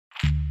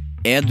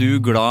du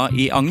glad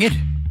I anger?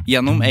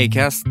 Gjennom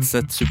Acast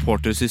sitt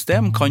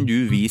supportersystem kan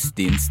du vise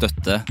din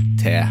støtte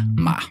til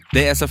meg.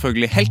 Det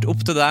selvfølgelig helt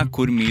opp til deg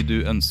hvor mye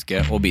du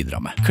ønsker å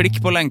bidra med. Klikk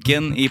på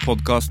lenken I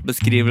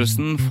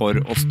podcastbeskrivelsen for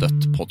å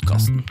støtte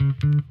podcasten.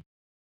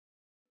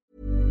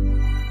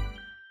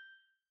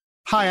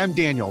 Hi, I'm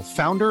Daniel,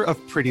 founder of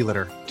Pretty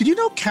Litter. Did you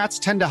know cats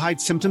tend to hide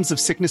symptoms of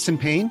sickness and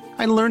pain?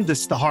 I learned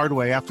this the hard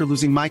way after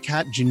losing my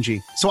cat, Gingy.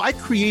 So I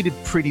created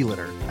Pretty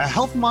Litter, a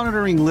health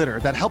monitoring litter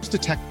that helps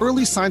detect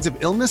early signs of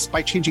illness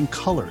by changing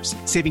colors,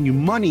 saving you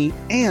money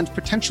and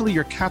potentially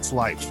your cat's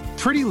life.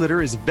 Pretty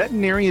Litter is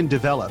veterinarian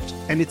developed,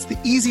 and it's the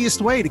easiest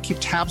way to keep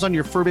tabs on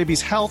your fur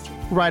baby's health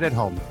right at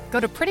home. Go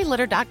to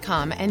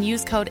prettylitter.com and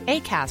use code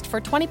ACAST for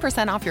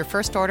 20% off your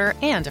first order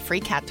and a free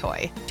cat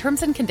toy.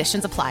 Terms and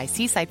conditions apply.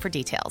 See site for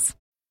details.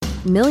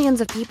 Millions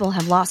of people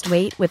have lost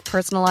weight with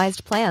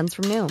personalized plans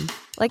from Noom.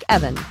 Like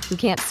Evan, who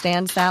can't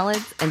stand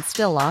salads and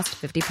still lost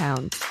 50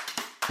 pounds.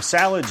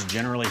 Salads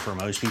generally for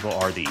most people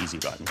are the easy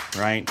button,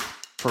 right?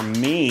 For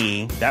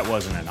me, that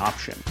wasn't an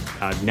option.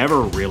 I never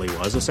really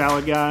was a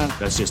salad guy.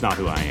 That's just not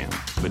who I am.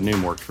 But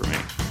Noom worked for me.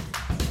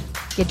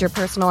 Get your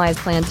personalized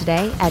plan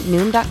today at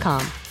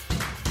Noom.com.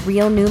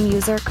 Real Noom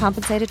user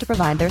compensated to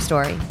provide their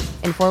story.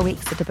 In 4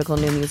 weeks, the typical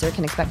Noom user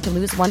can expect to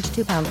lose 1 to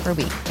 2 pounds per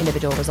week.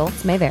 Individual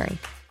results may vary.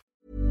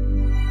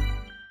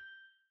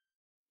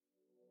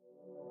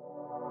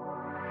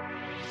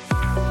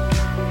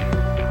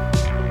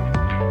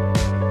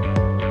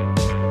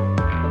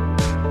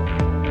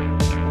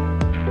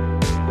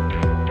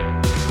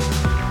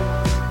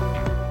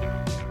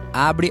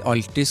 Jeg blir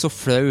alltid så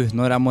flau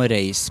når jeg må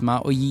reise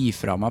meg og gi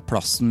fra meg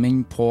plassen min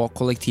på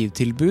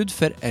kollektivtilbud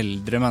for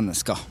eldre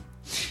mennesker.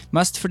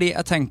 Mest fordi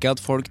jeg tenker at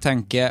folk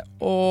tenker,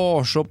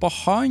 se på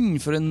han,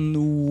 for en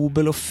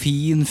nobel og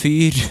fin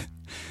fyr.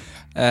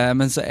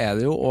 Men så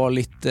det jo også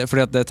litt,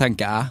 fordi at det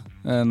tenker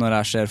jeg når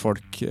jeg ser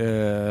folk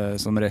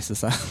som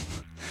reiser seg.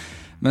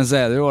 Men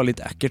så det jo også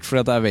litt ekkelt,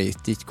 fordi at jeg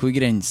vet ikke hvor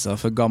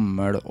grensen for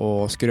gammel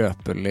og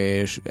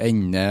skrøpelig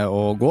ender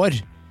og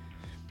går.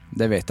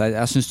 Det vet jeg.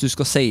 Jeg synes du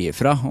skal si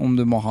ifra om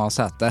du må ha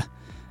sete.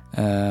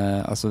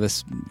 Altså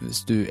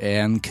hvis du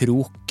en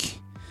krok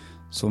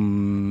som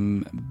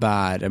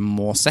bare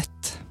må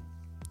sette,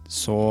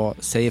 så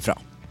si ifra.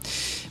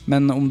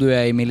 Men om du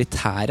I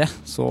militæret,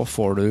 så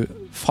får du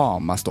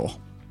faen meg stå.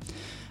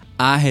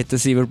 Jeg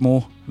heter Sivert Mo.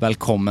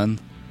 Velkommen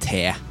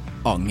til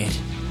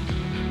Anger.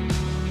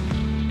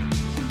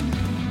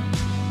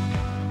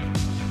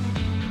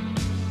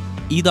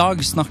 I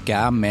dag snakker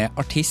jeg med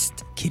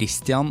artist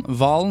Kristian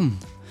Valen.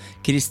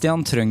 Kristian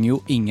trenger jo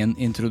ingen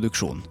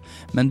introduksjon,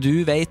 men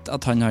du vet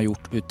at han har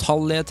gjort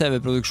utallige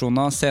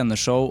TV-produksjoner,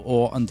 sceneshow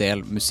og en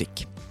del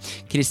musikk.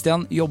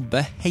 Kristian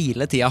jobber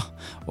hele tida,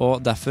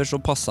 og derfor så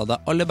passet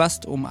det aller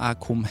best om jeg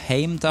kom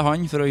hjem til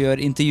han for å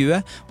gjøre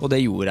intervjuet, og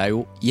det gjorde jeg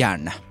jo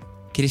gjerne.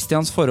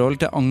 Kristians forhold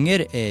til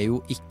anger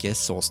jo ikke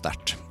så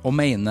sterkt, og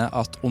mener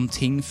at om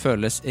ting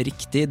føles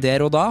riktig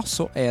der og da,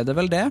 så det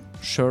vel det,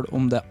 selv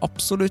om det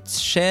absolutt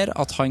skjer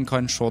at han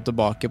kan se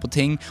tilbake på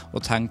ting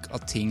og tenke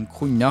at ting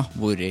kunne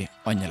vært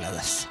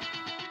annerledes.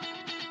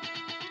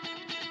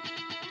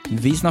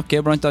 Vi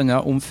snakker blant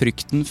annet om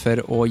frykten for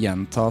å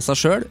gjenta seg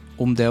selv,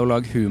 om det å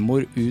lage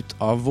humor ut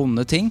av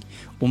vonde ting,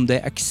 om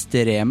det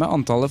ekstreme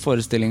antallet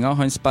forestillinger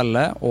han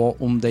spiller,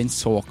 og om den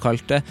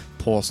såkalte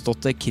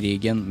påståtte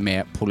krigen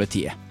med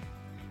politiet.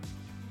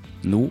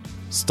 Nå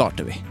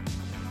starter vi.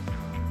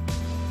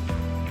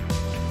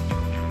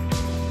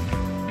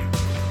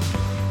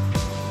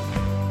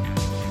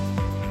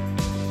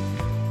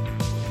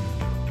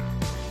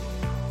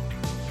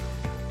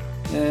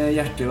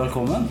 Hjertelig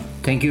velkommen.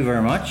 Thank you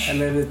very much.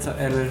 Eller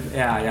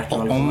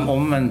hjertelig velkommen.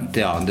 Omvendt,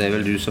 ja. Det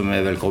vel du som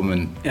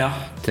velkommen. Ja.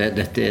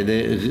 Dette det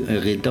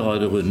ridder av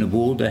det runde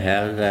bord. Det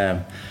her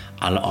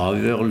alle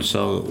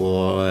avgjørelser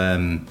og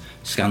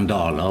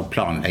skandaler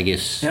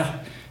planlegges. Ja.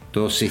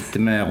 Da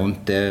sitter vi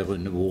rundt det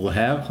runde bordet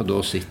her, og da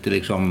sitter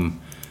liksom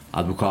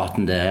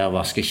advokaten der,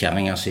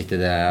 vaskekjerringer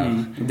sitter der.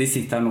 De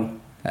sitter her nå.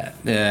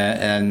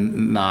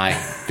 Nei,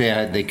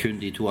 det kun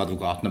de to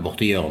advokatene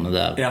borte I hjørnet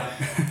der. Ja.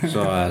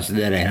 så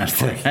det det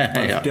eneste.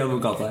 De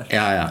advokater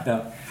her. Ja.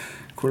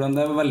 Hvordan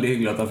det var veldig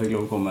hyggelig at jeg fikk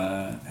lov å komme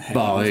her.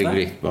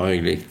 Bare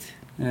hyggelig.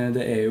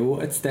 Det jo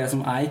et sted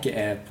som jeg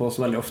ikke på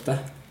så veldig ofte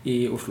I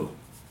Oslo.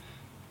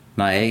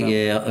 Nei,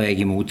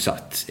 jeg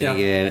motsatt.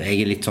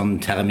 Jeg litt sånn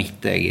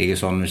termitt. Jeg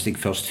sånn, hvis jeg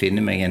først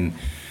finner meg en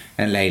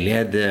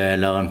leilighet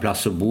eller en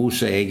plass å bo,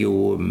 så jeg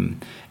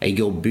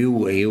jobber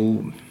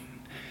jo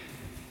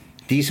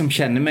De som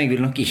kjenner meg vil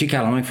nok ikke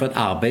kalle meg for et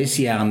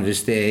arbeidsjern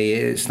hvis det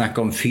snakk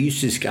om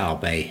fysisk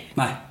arbeid.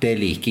 Nei. Det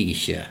liker jeg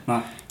ikke. Nei.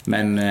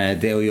 Men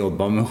det å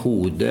jobbe med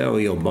hodet og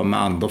jobbe med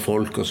andre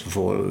folk og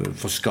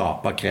få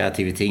skape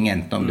kreative ting,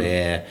 enten om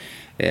det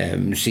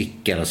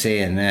musikk eller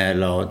scene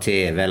eller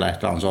TV eller et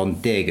eller annet sånt,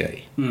 det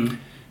gøy.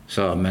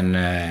 Så, men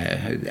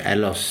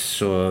ellers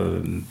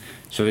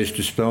så hvis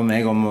du spør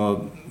meg om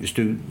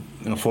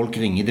når folk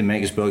ringer til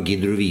meg og spør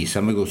gidder du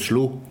vise meg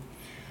Oslo,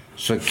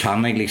 så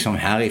kan jeg liksom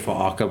herifra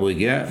Aker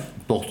Brygge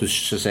bort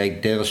så sier jeg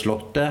der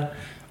slottet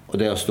og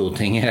det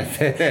Stortinget.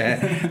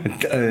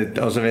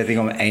 Og så vet jeg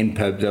om en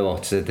pub der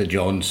borte som heter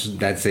John's.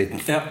 That's it.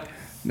 Ja.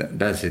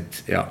 That's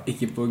it, ja.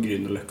 Ikke på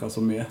Grünerløkka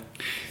så mye?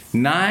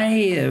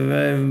 Nei, jeg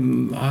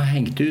har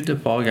hengt ut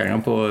et par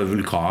ganger på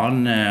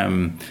Vulkan.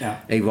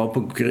 Jeg var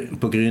på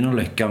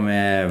Grünerløkka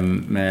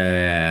med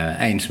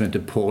en som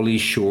heter Pauly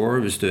Shore,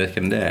 hvis du vet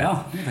hvem det Ja,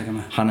 det tenker jeg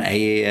meg. Han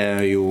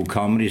eier jo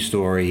Comedy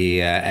Store i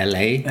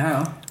LA.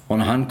 Ja.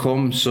 Og når han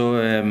kom, så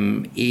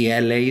i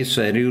LA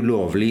så det jo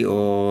lovlig å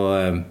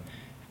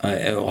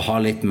ha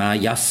litt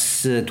mer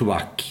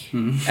jazz-tobakk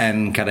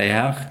enn hva det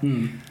her.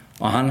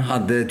 Og han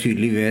hadde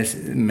tydeligvis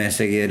med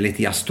seg litt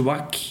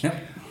jazz-tobakk. Ja.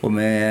 Og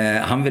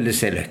han ville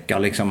se Løkka,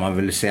 liksom. Han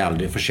ville se alle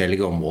de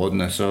forskjellige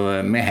områdene. Så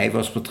vi heiv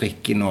oss på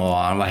trikken, og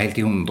han var helt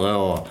i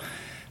 100.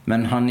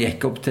 Men han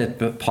gikk opp til et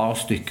par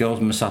stykker,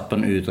 og vi satt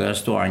på en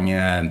uterestaurant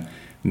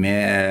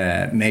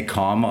med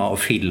kamera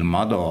og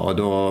filmet da. Og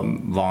da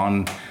var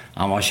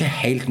han var ikke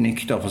helt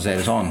nykter, for å si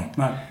det sånn.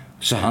 Nei.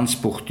 Så han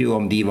spurte jo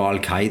om de var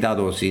Al-Qaida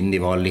da, siden de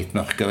var litt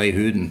mørkere i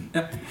huden.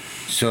 Ja.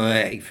 Så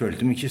jeg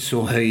følte meg ikke så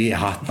høy i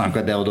hatten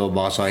akkurat der, og da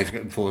bare sa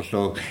jeg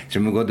foreslår,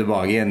 så vi går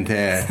tilbake igjen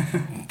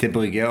til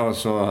brygge, og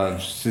så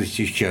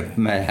kjøper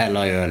vi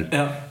heller øl.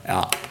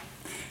 Ja.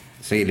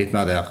 Så jeg litt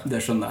mer der. Det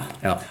skjønner jeg.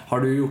 Ja.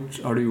 Har du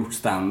gjort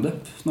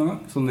stand-up noen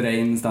gang? Sånn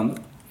ren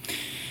stand-up?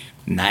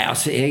 Nei,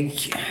 altså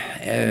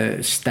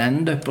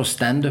stand-up,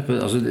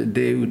 altså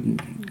det jo,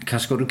 hva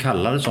skal du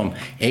kalle det som?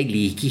 Jeg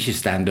liker ikke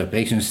stand-up.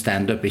 Jeg synes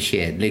stand-up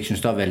kjedelig. Jeg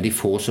synes det veldig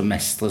få som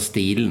mestrer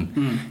stilen.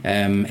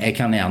 Jeg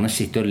kan gjerne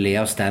sitte og le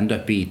av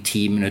stand-up i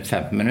 10 minutter,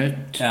 15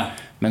 minutter. Ja.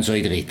 Men så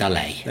jeg driter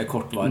lei. Det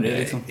kortvarig,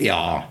 liksom.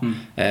 Ja,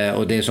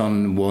 og det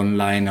sånn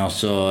one-liner,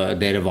 så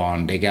det det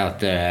vanlige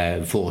at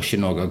får ikke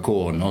noe av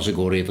kone, og så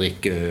går de og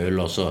drikker øl,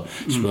 og så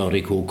spør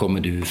de hvor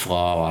kommer du fra,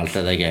 og alt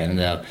det der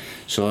greiene der.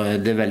 Så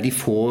det veldig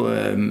få,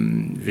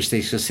 hvis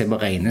jeg skal se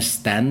på rene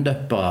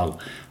stand-upper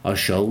av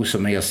show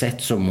som jeg har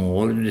sett, så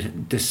må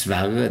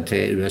dessverre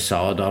til USA,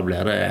 og da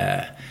blir det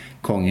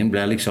kongen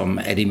blir liksom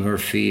Eddie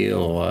Murphy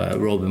og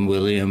Robin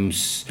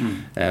Williams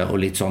og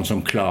litt sånn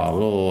som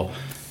klarer å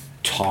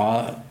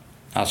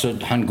altså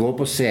han går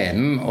på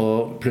scenen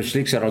og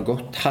plutselig så det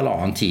gått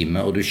 1,5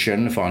 time og du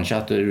skjønner for han ikke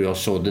at du har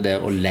sittet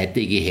der og ledd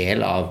deg i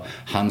hel av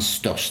hans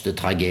største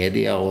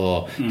tragedier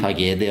og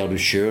tragedier du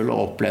selv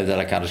har opplevd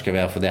eller hva det skal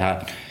være for det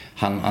her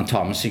han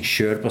tar med seg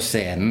selv på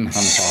scenen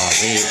han tar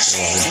i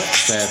og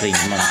så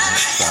ringer man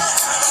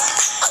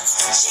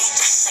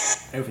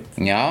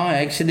ja,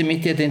 jeg sitter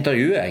midt i et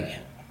intervju jeg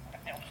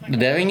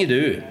der ringer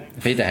du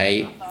Fint,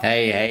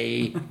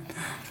 hei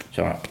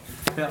sånn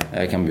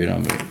jeg kan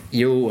begynne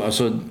jo,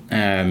 altså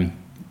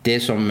det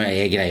som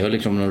greier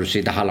liksom, når du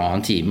sitter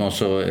 1,5 time og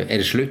så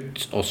det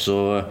slutt og så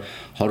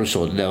har du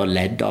sittet der og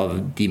ledd av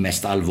de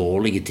mest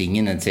alvorlige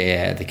tingene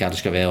til hva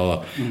det skal være og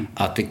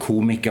at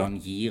komikeren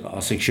gir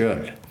av seg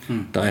selv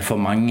det for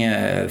mange,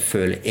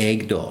 føler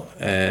jeg da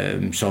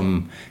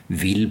som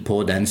vil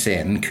på den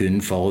scenen kun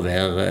for å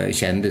være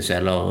kjendis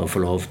eller få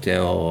lov til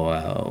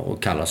å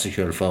kalle seg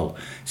selv for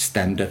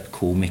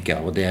stand-up-komiker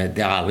og det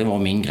har aldri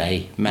vært min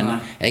grei men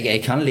jeg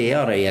kan le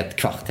av det i et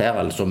kvarter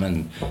altså,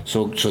 men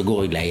så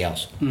går jeg lei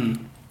altså.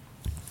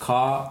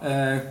 Hva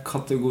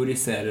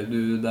kategoriserer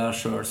du deg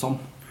selv som?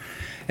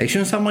 Jeg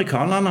synes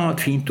amerikanerne har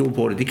et fint ord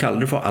på det de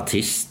kaller det for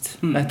artist,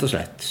 rett og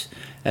slett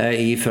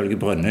ifølge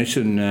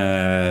Brønnøysund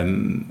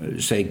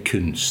så jeg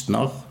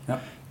kunstner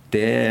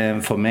det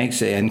for meg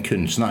så en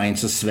kunstner en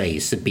som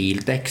sveiser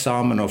bildekk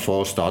sammen og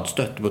får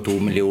statsstøtte på 2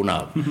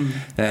 millioner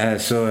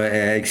så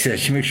jeg ser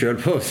ikke meg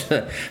selv på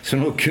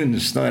som noen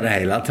kunstner i det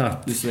hele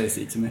tatt du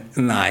sveiser ikke mye?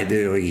 Nei,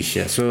 det gjør jeg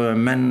ikke så,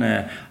 men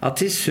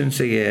artist synes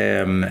jeg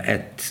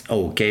et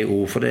ok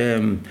ord for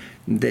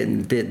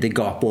det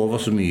gaper over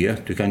så mye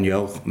du kan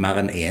gjøre mer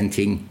enn en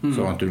ting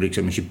sånn at du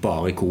liksom ikke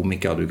bare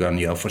komiker du kan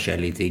gjøre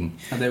forskjellige ting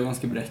ja, det jo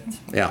ganske bredt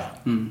ja,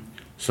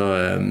 så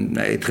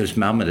jeg trives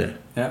mer med det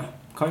ja,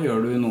 hva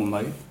gjør du noen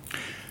dager?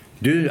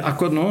 Du,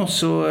 akkurat nå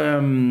så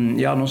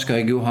ja, nå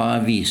skal jeg jo ha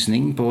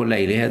visning på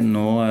leiligheten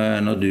nå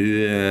når du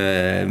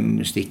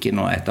stikker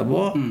nå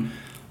etterpå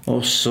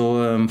og så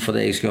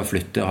fordi jeg skal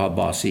flytte og ha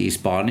base i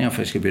Spania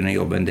for jeg skal begynne å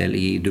jobbe en del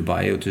i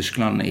Dubai og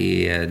Tyskland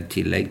i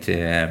tillegg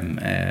til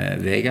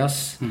Vegas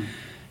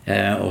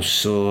og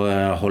så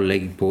holder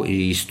jeg på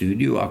i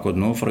studio akkurat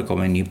nå for det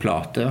kommer en ny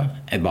plate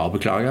jeg bare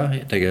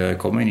beklager, det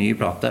kommer en ny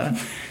plate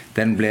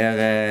den blir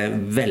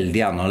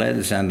veldig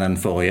annerledes enn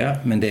den forrige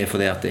men det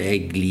fordi at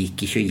jeg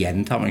liker ikke å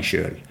gjenta meg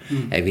selv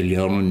jeg vil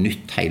gjøre noe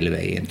nytt hele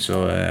veien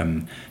så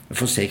vi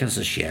får se hva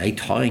som skjer jeg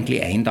tar egentlig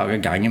 1 dag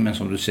av gangen men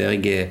som du ser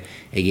jeg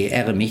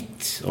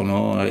eremitt og nå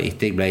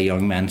etter jeg ble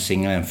Young Man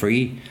Single and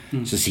Free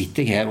så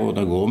sitter jeg her og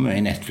det går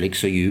med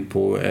Netflix og You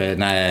på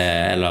nei,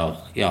 eller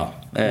ja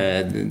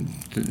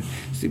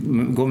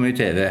går med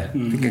TV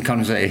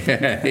kan du si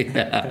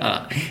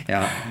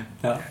ja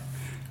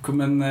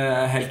men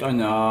helt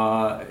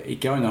annen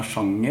ikke annen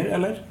sjanger,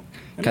 eller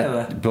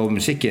på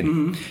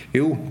musikken?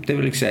 Jo, det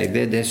vil jeg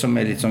si det som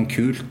litt sånn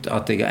kult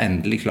at jeg har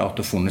endelig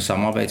klart å funne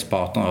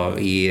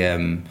samarbeidspartnere i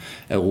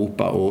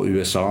Europa og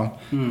USA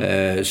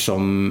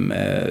som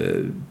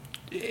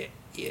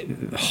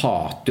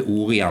hater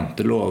ord I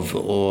jantelov,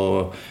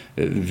 og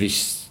hvis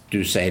du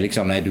sier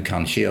liksom, nei, du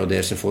kan ikke gjøre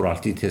det, så får du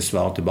alltid til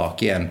svar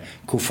tilbake igjen.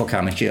 Hvorfor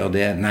kan jeg ikke gjøre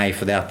det? Nei,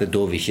 for det at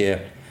da vil ikke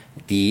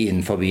de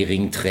innenfor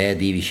ring 3,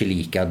 de vil ikke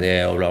like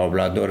det, og bla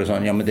bla. Da det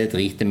sånn, ja, men det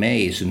driter meg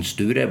I, synes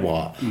du det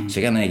bra? Så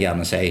kan jeg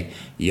gjerne si,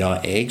 ja,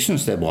 jeg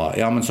synes det bra.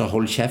 Ja, men så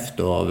hold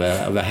kjeft og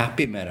vær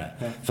happy med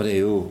det. For det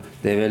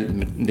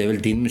er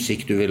vel din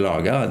musikk du vil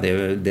lage,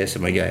 det det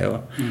som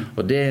greia.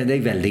 Og det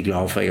jeg veldig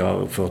glad for, jeg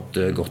har fått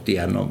gått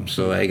igjennom.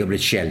 Så jeg har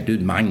blitt skjelt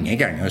ut mange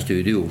ganger I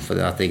studio,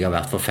 for at jeg har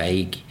vært for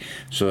feig.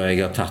 Så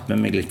jeg har tatt med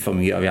meg litt for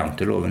mye av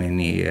janteloven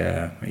inn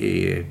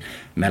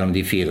mellom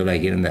de 4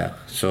 veggene der.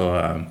 Så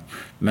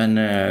men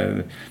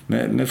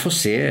vi får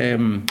se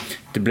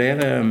det blir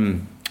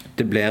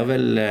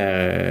vel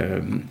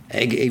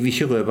jeg vil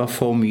ikke røpe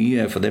for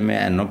mye for det vi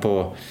ender på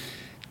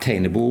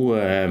tegnebord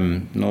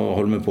nå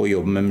holder vi på å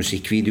jobbe med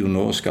musikkvideo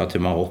nå skal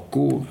til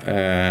Marokko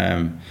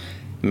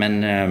men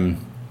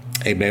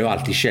jeg ble jo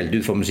alltid skjelt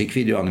ut for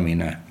musikkvideoene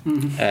mine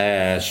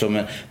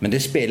men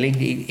det spiller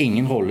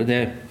ingen rolle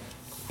det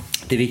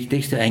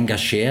viktigste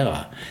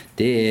engasjere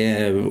det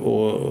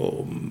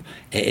og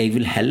jeg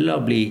vil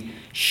heller bli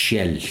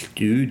skjelt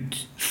ut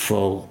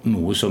for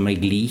noe som jeg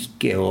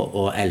liker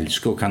og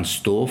elsker og kan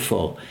stå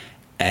for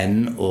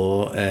enn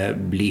å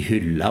bli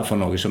hyllet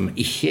for noe som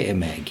ikke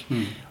meg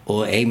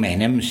og jeg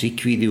mener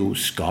musikkvideo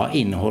skal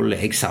inneholde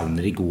jeg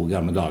savner de gode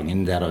gamle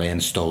dagene der det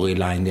en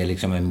storyline det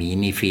liksom en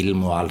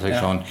minifilm og alt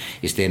sånn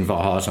I stedet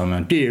for å ha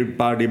sånn dear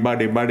body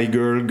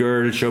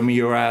girl show me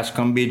your ass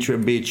come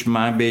bitch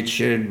my bitch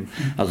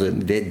altså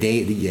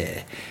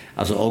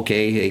Altså, ok,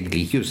 jeg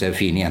liker jo å se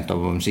fine jenter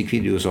på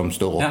musikkvideo som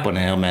står opp og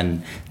ned, men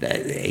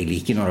jeg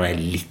liker når det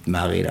litt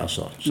mer I det,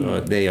 altså.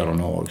 Så det gjør det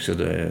nå også, så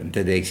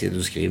det det jeg sitter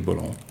og skriver på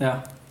nå. Ja,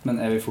 men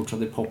vi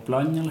fortsatt I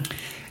popland, eller?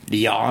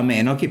 Ja,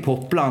 vi nok I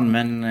popland,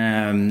 men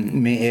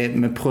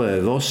vi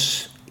prøver oss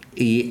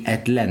I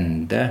et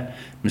lende.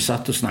 Vi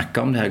satt og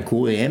snakket om det her,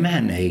 hvor vi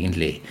henne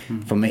egentlig?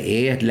 For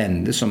vi et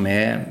lende som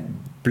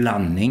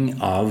blanding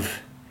av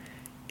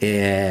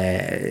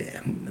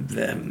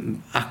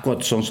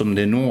akkurat sånn som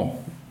det nå,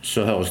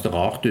 så høres det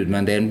rart ut,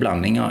 men det en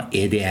blanding av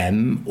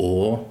EDM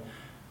og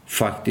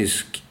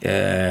faktisk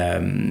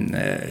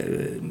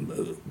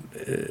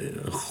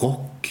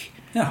rock,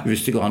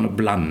 hvis det går an å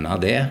blande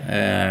det.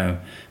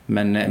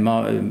 Men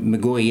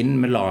vi går inn,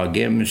 vi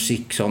lager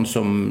musikk sånn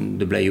som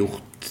det ble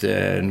gjort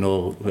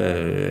når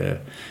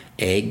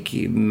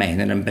jeg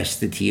mener den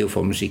beste tiden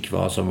for musikk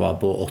som var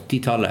på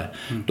 80-tallet.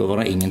 Da var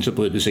det ingen som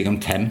brydde seg om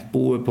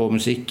tempoet på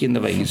musikken,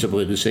 det var ingen som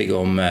brydde seg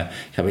om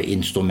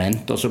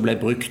instrumenter som ble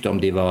brukt, om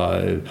det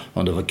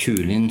var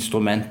kule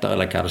instrumenter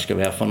eller hva det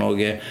skal være for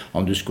noe,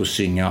 om du skulle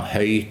synge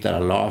høyt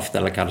eller lavt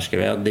eller hva det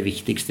skal være. Det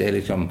viktigste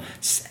liksom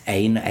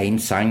en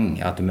sang,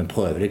 at vi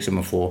prøver liksom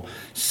å få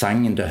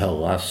sangen til å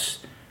høres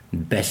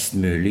best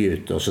mulig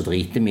ut, og så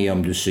driter vi om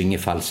du synger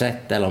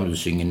falsett, eller om du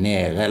synger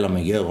nede, eller om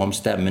vi gjør om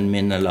stemmen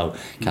min, eller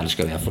hva det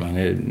skal være for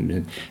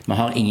noe. Vi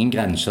har ingen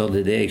grenser,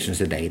 det det jeg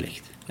synes deilig.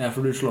 Ja,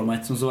 for du slår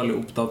meg ikke som så veldig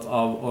opptatt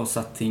av å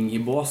sette ting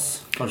I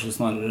bås, kanskje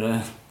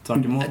snarere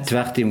tvert imot?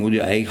 Tvert imot,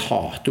 ja, jeg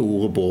hater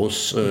ordet bås,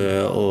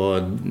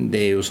 og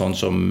det jo sånn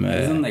som...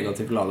 Det sånn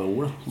negativt laget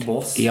ord, da,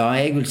 bås. Ja,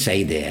 jeg vil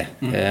si det.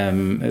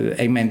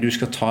 Jeg mener, du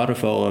skal ta det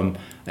for...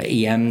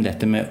 igjen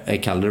dette med, jeg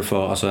kaller det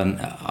for altså en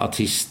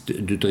artist,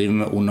 du driver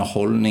med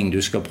underholdning,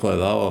 du skal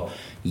prøve å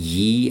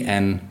gi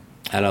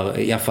eller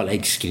I hvert fall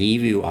jeg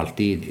skriver jo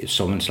alltid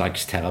som en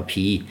slags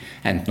terapi,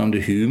 enten om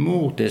det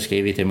humor, det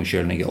skriver jeg til meg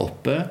selv når jeg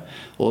oppe,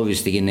 og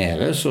hvis jeg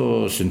nede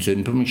så synes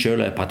synd på meg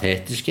selv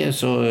patetiske,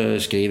 så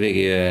skriver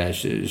jeg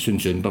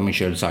synes synd på meg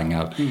selv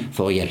sanger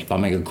for å hjelpe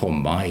meg å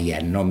komme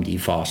igjennom de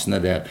fasene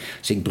der.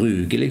 Så jeg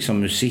bruker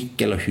liksom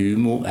musikk eller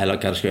humor, eller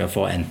hva det skal være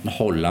for å enten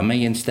holde meg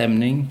I en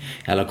stemning,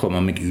 eller komme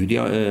meg ut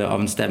av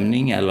en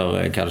stemning,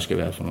 eller hva det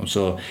skal være for noe.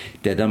 Så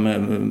det der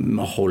med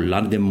å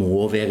holde det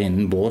må være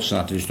innen båsen,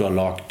 at hvis du har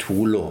lagt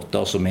 2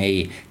 låter som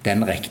I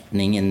den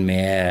retningen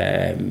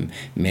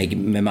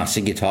med masse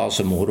gitar,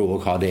 så må du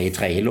også ha det I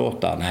 3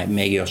 låter. Nei,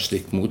 vi gjør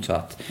slikt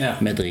motsatt.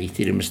 Vi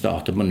driter I det, vi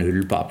starter på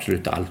null på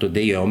absolutt alt, og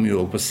det gjør vi jo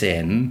også på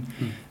scenen.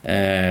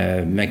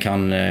 Vi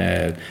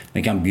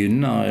kan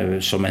begynne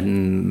som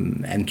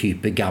en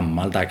type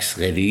gammeldags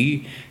revy,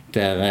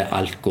 der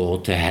alt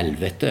går til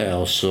helvete,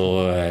 og så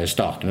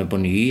starter vi på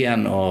ny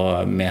igjen,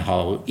 og vi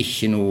har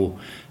ikke noe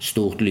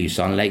stort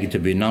lysanlegg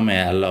til å begynne med,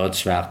 eller et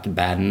svært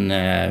band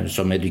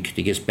som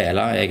dyktige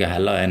spillere. Jeg har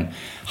heller en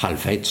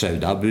halvfeit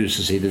saudabu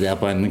som sitter der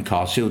på en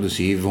Casio til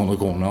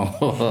 700 kroner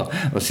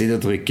og sitter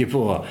og trykker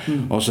på,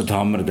 og så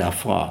tar vi det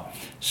derfra.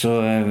 Så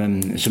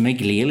vi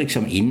glir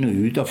liksom inn og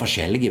ut av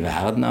forskjellige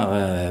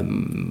verdener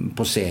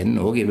på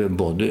scenen også.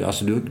 Både,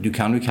 altså du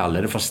kan jo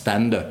kalle det for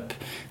stand-up,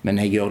 men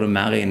jeg gjør det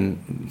mer I en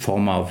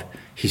form av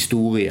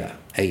historie.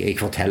 Jeg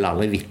forteller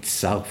aldri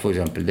vitser, for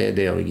eksempel.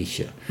 Det gjør jeg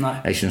ikke. Nei.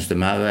 Jeg synes det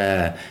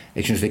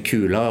det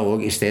kulere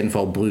også, I stedet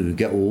for å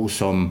bruke ord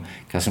som,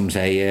 hva som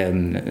sier,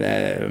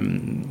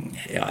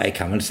 ja, jeg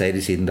kan vel si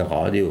det siden det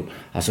radio,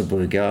 altså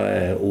bruke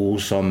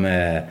ord som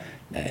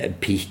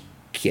pikk,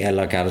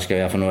 eller hva det skal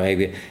være for noe.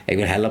 Jeg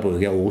vil heller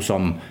bruke ord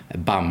som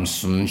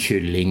bamsen,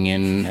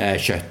 kyllingen,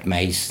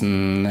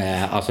 kjøttmeisen,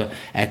 altså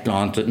et eller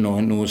annet,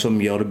 noe som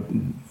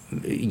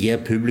gir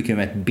publikum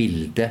et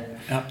bilde,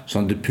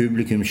 sånn at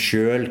publikum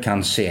selv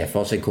kan se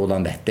for seg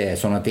hvordan dette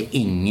sånn at det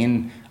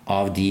ingen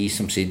av de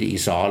som sitter i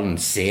salen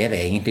ser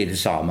egentlig det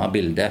samme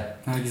bildet,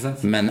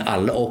 men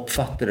alle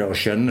oppfatter det og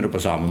skjønner det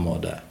på samme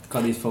måte.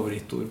 Hva ditt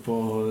favorittord på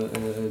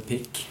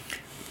pikk?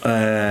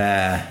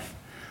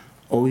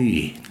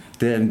 Oi,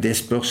 det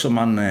spørs om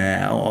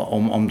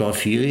det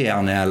fyr i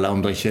den, eller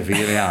om det ikke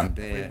fyr i den.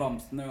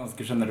 Bamsen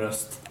ganske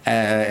generøst.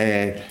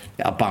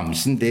 Ja,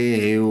 bamsen, det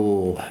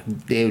jo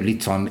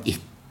litt sånn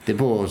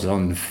etterpå,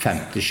 sånn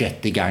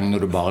 5.-6. gang når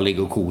du bare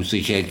ligger og koser,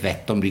 ikke helt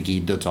vet om du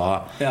gidder å ta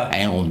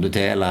en runde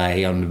til,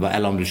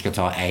 eller om du skal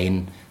ta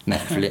en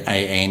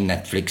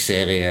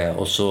Netflix-serie,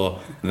 og så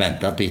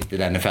vente til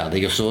den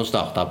ferdig, og så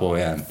starte på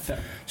igjen.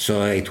 Så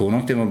jeg tror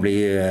nok det må bli,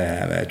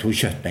 jeg tror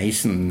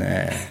kjøttmeisen,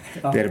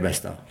 det det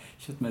beste.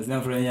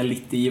 Kjøttmeisen, for den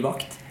litt i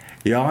vakt?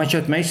 Ja,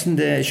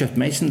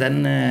 kjøttmeisen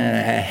den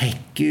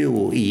hekker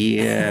jo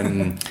i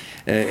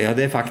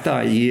det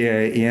fakta i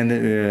en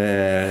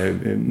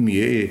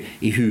mye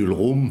i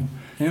hulrom.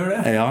 Gjør det?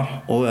 Ja,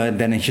 og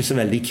den ikke så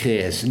veldig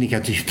kresen i hva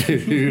type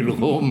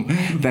hulrom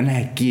den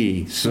hekker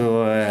i, så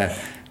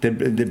det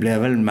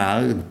blir vel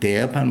mer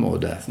der på en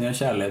måte. Så jeg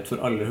har kjærlighet for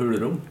alle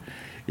hulrom?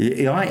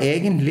 Ja,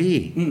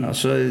 egentlig.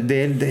 Altså,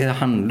 det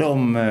handler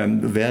om å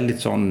være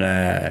litt sånn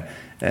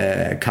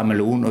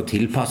kameleon og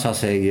tilpasse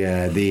seg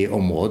de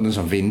områdene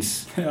som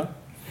finnes. Ja.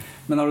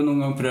 Men har du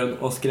noen gang prøvd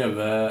å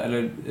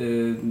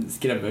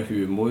skrive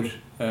humor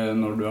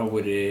når du har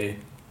vært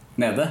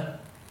nede?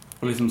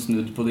 Og liksom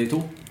snudd på de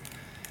to?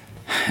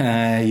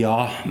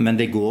 Ja, men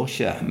det går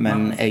ikke.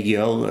 Men jeg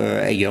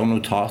gjør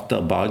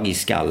notater bak i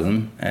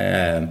skallen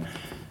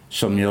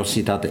som gjør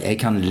sitt at jeg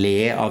kan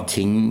le av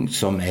ting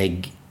som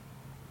jeg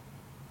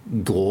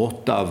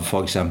gråt av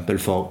for eksempel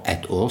for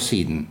et år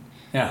siden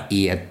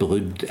i et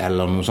brudd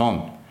eller noe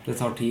sånt. Det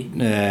tar tid.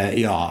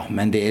 Ja,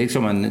 men det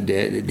liksom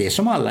det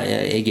som alle,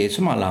 jeg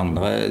som alle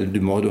andre,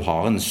 du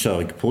har en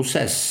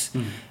sørgprosess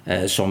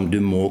som du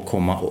må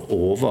komme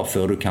over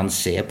før du kan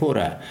se på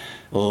det.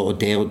 Og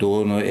der og da,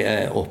 når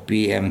jeg oppe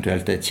i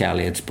eventuelt et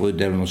kjærlighetsbrudd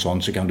eller noe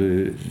sånt, så kan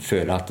du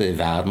føle at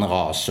verden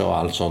raser og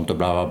alt sånt og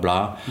bla bla bla.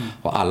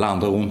 Og alle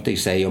andre rundt deg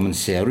sier, men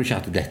ser du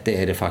ikke at dette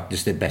det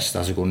faktisk det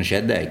beste som kunne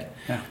skjedd deg?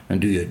 Men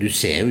du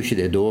ser jo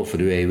ikke det da,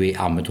 for du jo i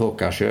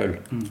ammetåka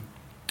selv.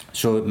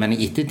 Men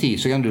i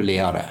ettertid så kan du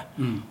le av det.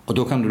 Og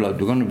da kan du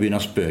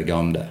begynne å spøke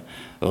om det.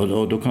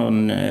 Og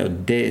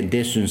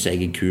det synes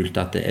jeg kult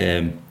at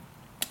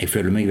jeg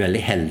føler meg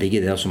veldig heldig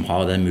der som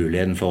har den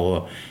muligheten for å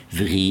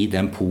vri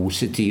den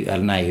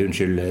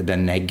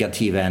den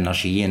negative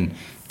energien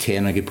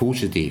til noe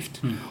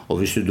positivt. Og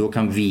hvis du da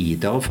kan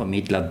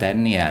videreformidle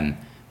den igjen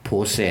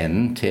på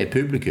scenen til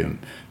publikum,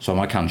 som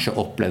har kanskje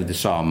opplevd det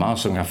samme,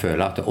 som kan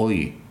føle at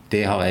oi,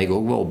 det har jeg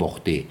også vært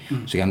borti,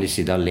 så kan de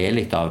sitte og le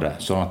litt av det,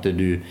 sånn at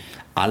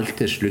alt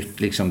til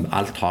slutt, liksom,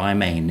 alt har en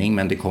mening,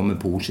 men det kommer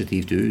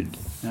positivt ut.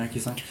 Ja,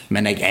 ikke sant.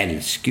 Men jeg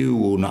elsker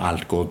jo når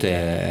alt går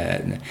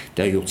til,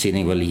 det har gjort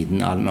siden jeg var liten,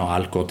 når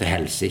alt går til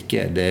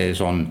helsike. Det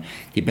sånn,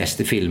 de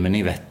beste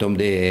filmene jeg vet om,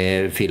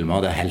 det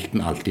filmer der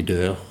helten alltid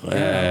dør.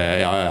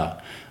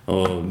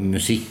 Og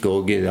musikk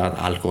også, at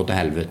alt går til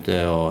helvete,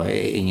 og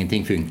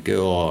ingenting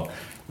funker, og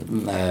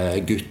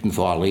gutten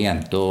får aldri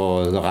jenter,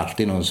 og det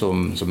alltid noen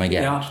som er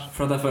galt. Ja,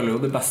 for jeg føler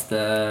jo det beste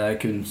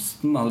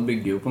kunsten, det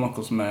bygger jo på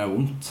noe som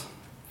vondt.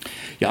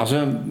 Ja,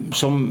 altså,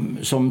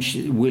 som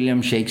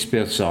William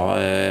Shakespeare sa,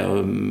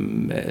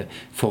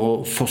 for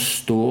å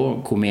forstå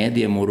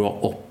komedie må du ha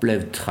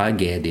opplevd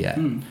tragedie.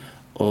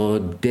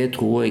 Og det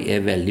tror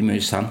jeg veldig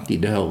mye sant i.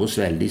 Det høres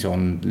veldig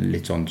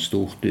litt sånn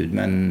stort ut,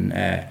 men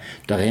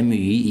det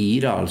mye i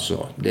det,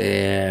 altså.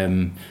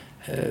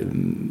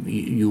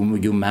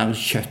 Jo mer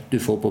kjøtt du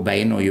får på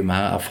beina, jo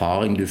mer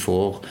erfaring du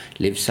får,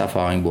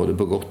 livserfaring både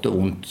på godt og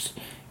vondt,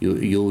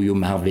 jo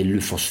mer vil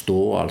du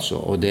forstå, altså.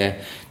 Og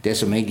det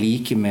som jeg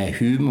liker med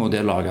humor,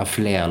 det å lage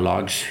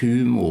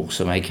flerlagshumor,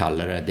 som jeg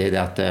kaller det, det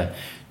at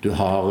du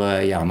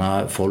har gjerne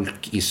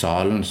folk i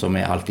salen som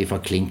alltid fra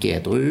klink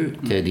edru,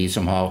 til de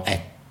som har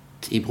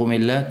 1 i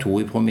promille, 2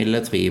 i promille,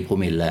 3 i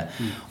promille,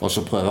 og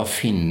så prøver å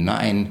finne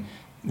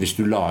hvis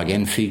du lager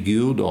en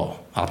figur da,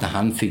 at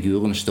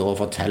figuren står og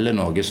forteller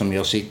noe som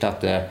gjør sitt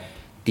at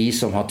de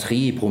som har 3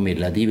 i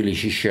promille, de vil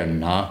ikke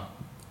skjønne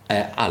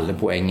alle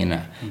poengene,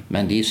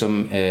 men de som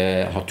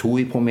har 2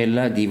 i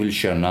promille, de vil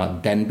skjønne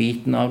den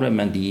biten av det,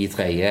 men de i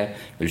 3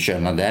 vil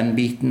skjønne den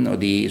biten, og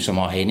de som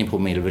har 1 i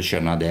promille vil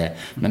skjønne det,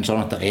 men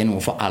sånn at det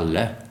noe for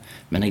alle.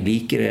 Men jeg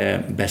liker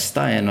det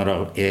beste når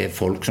det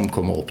folk som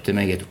kommer opp til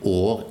meg et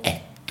år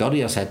etter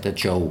de har sett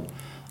et show,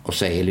 og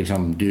sier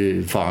liksom,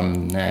 du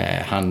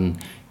faen,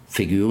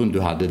 figuren du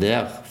hadde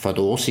der for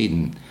et år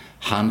siden,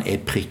 han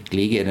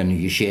prikkelig den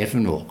nye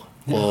sjefen vår.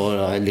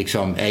 Og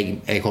liksom,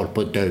 jeg holdt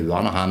på å dø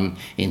når han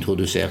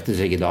introduserte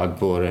seg I dag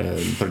på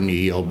den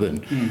nye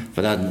jobben.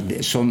 For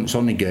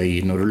sånn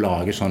gøy når du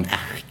lager sånne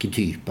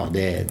erketyper,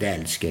 det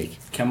elsker jeg.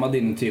 Hvem av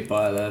dine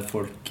typer det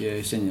folk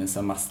kjenner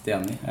seg mest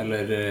igjen I?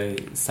 Eller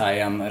seg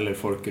igjen, eller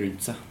folk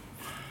rundt seg?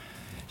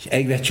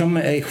 Jeg vet ikke om,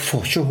 jeg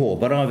får ikke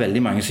håpe det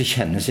veldig mange som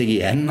kjenner seg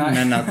igjen,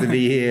 men at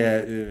de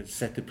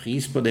setter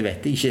pris på det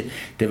vet jeg ikke.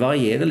 Det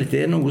varierer litt,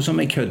 det noe som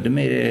jeg kødder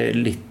med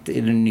litt I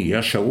det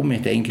nye showet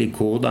mitt, egentlig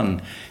hvordan,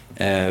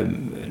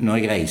 når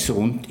jeg reiser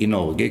rundt I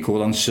Norge,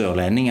 hvordan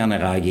sørlendingene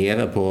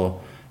reagerer på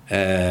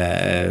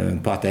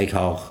at jeg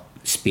har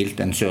spilt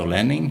en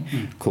sørlending,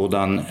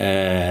 hvordan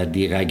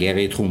de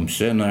reagerer I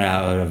Tromsø når det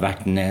har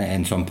vært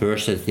en sånn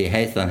person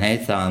heter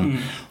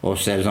og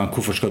så det sånn,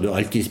 hvorfor skal du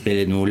alltid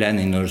spille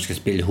nordlending når du skal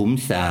spille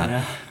homse?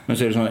 Men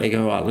så det sånn, jeg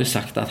har jo aldri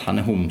sagt at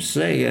han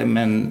homse,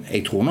 men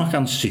jeg tror nok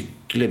han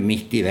sykler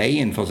midt I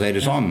veien, for å si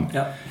det sånn.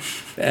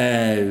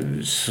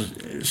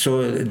 Så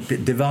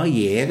det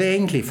varierer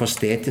egentlig fra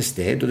sted til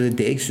sted, og det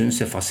det jeg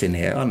synes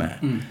fascinerende.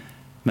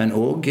 Men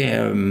også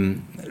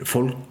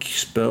folk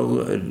spør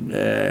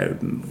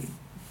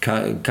hva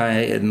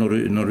når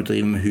du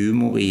driver med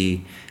humor I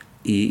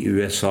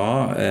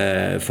USA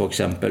for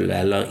eksempel,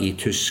 eller I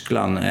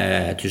Tyskland.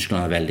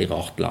 Tyskland veldig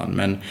rart land,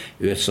 men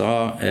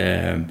USA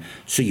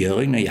så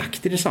gjør jeg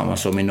nøyaktig det samme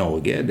som I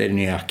Norge. Det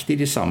nøyaktig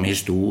de samme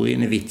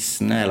historiene,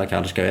 vitsene, eller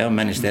hva det skal være,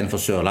 men I stedet for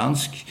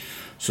sørlandsk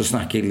så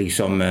snakker jeg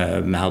liksom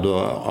mer da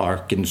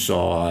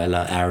Arkansas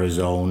eller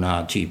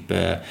Arizona type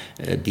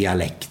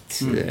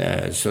dialekt.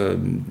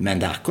 Men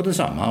det akkurat det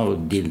samme,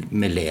 og vi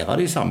ler av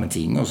de samme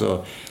ting. Og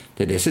så,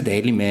 det det så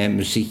deilig med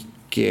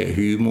musikk,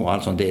 humor og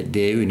alt sånt.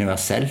 Det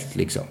universelt,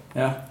 liksom.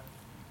 Ja,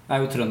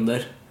 jeg jo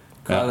trønder.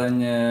 Hva det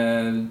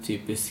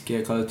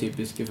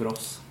typiske for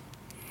oss?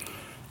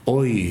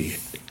 Oi,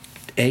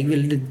 jeg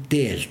ville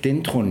delt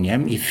inn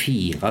Trondheim I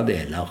 4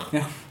 deler.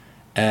 Ja.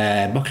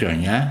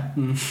 Baklønje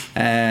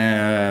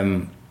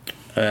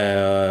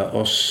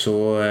og så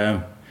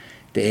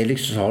det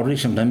liksom, så har du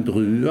liksom den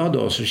brua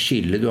da, så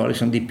skiller du har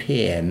liksom de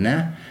pene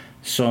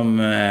som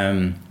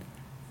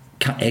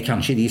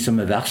kanskje de som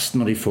verst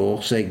når de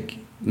får seg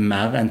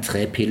mer enn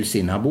 3 pils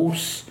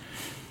innabos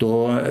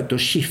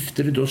da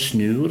skifter du, da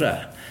snur det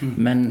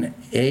men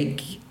jeg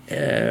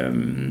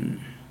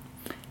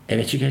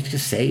vet ikke hva jeg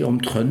skal si om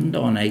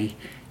trønderen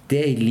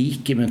det jeg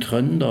liker med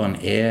trønderen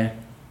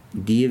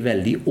de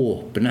veldig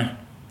åpne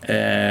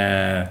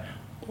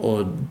og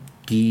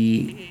de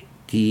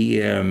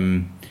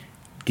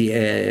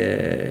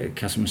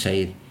hva skal man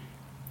si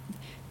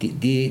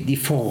de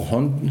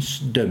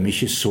forhåndsdømmer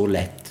ikke så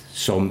lett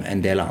som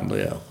en del andre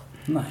gjør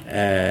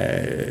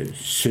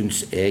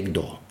syns jeg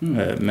da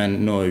men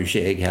nå jo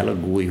ikke jeg heller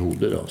god I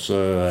hodet da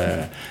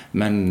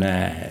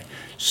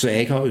så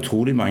jeg har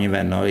utrolig mange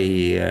venner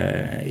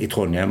I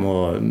Trondheim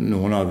og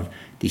noen av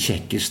de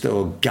kjekkeste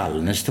og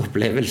galneste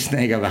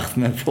opplevelsene jeg har vært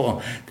med på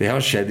det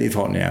har skjedd I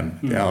Trondheim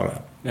det har det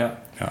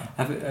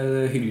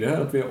Det hyggelig å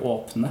høre at vi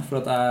åpne for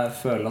at jeg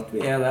føler at vi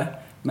det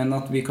men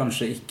at vi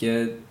kanskje ikke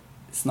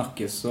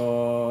snakker så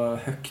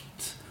høyt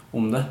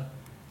om det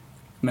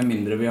med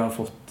mindre vi har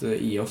fått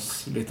I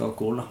oss litt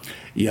alkohol da.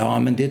 Ja,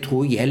 men det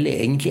tror jeg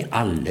gjelder egentlig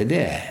alle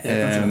det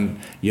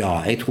ja,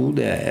 jeg tror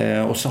det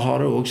og så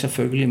har det også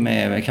selvfølgelig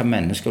med hva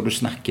mennesker du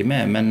snakker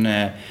med men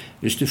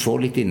hvis du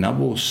får litt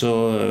innabord så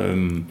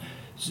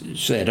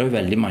det jo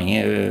veldig mange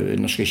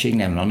nå skal jeg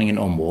ikke nevne noen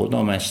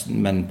områder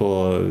men på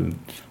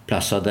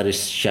plasser der de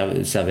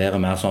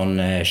serverer mer sånn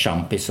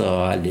champis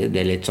og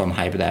det litt sånn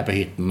hei på deg på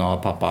hytten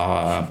og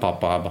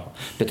pappa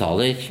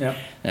betaler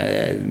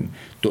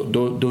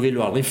da vil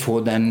du aldri få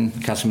den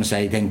hva skal man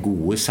si, den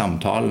gode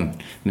samtalen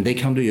men det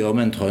kan du gjøre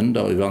med en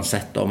trønder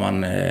uansett om man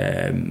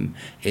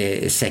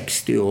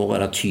 60 år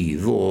eller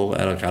 20 år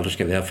eller hva det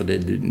skal være for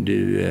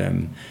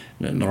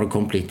når det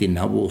kommer litt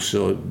innabord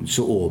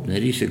så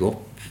åpner de seg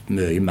opp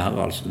mye mer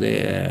altså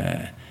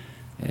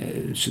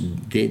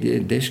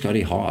det skal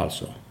de ha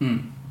altså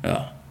ja.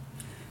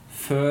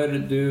 Før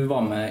du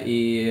var med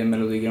I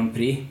Melodi Grand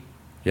Prix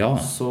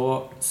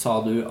så sa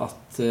du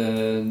at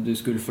du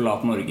skulle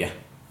forlate Norge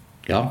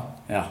ja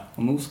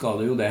og nå skal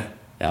du jo det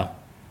ja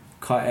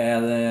hva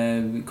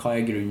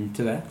grunnen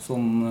til det?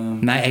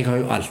 Nei, jeg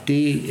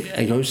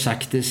har jo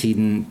sagt det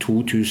siden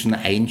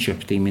 2001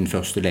 kjøpte jeg min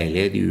første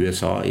leilighet I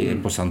USA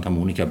på Santa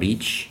Monica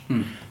Beach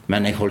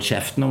men jeg holdt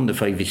kjeften om det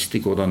for jeg visste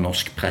hvordan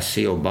norsk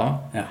presse jobbet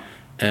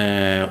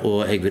og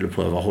jeg ville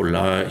prøve å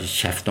holde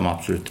kjeft om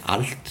absolutt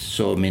alt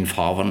så min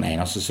far var den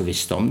eneste som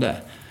visste om det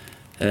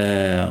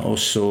og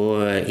så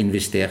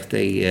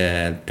investerte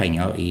jeg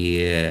penger I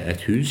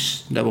et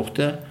hus der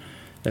borte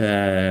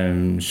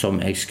som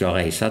jeg skal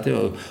reise til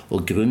og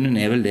grunnen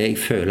vel det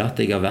jeg føler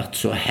at jeg har vært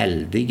så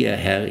heldig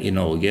her I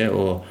Norge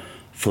og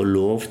få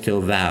lov til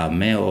å være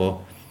med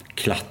og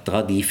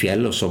klatre de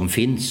fjellene som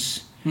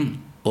finnes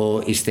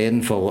Og I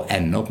stedet for å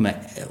ende opp med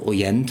å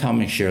gjenta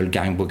meg selv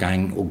gang på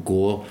gang og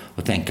gå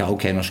og tenke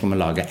ok, nå skal vi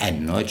lage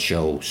enda et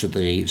show så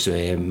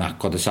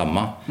akkurat det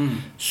samme,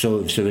 så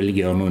vil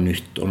jeg gjøre noe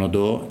nytt. Og når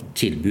da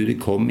tilbudet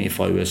kom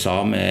fra USA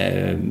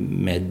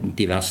med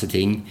diverse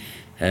ting,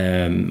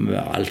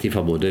 alt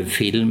fra både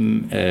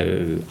film,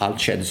 alt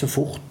skjedde så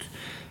fort.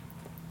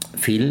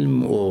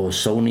 Film og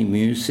Sony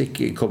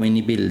Music kom inn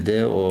I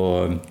bildet,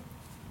 og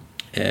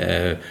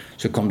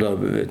så kom det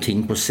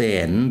ting på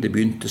scenen. Det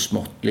begynte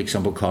smått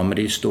liksom på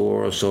Comedy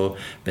Store, og så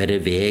ble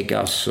det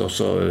Vegas, og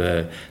så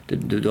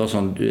det var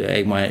sånn,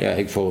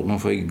 nå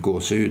får jeg gå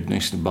så ut når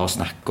jeg bare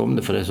snakker om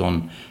det, for det sånn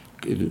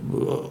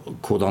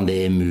hvordan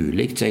det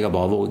mulig. Så jeg har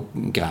bare vært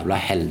grævla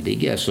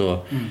heldige, så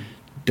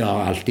det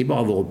har alltid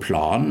bare vært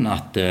planen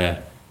at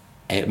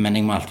men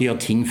jeg må alltid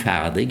gjøre ting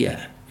ferdige.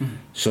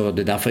 Så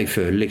det derfor jeg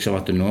føler liksom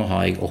at nå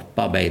har jeg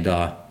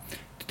opparbeidet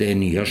det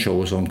nye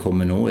showet som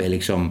kommer nå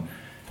liksom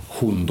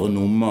 100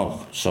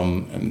 nummer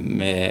som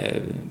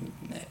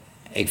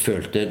jeg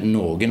følte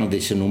noen av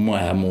disse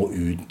numrene her må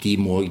ut, de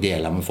må jeg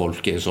dele med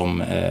folket som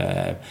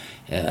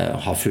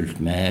har fulgt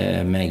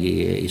med meg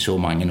I så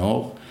mange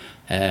år.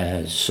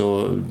 Så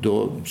da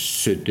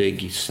sydde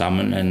jeg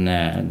sammen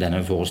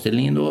denne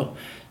forestillingen da.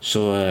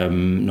 Så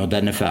når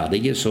den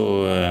ferdig så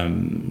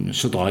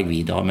drar jeg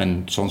videre,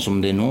 men sånn som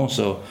det nå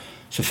så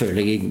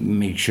føler jeg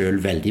meg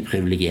selv veldig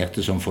privilegert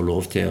som får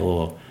lov til å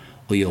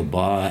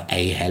jobbe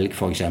en helg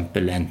for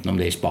eksempel, enten om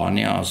det I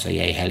Spania, så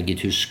en helg I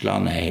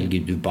Tyskland, en helg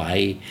I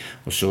Dubai,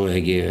 og så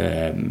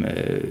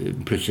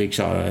plutselig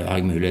så har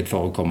jeg mulighet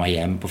for å komme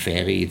hjem på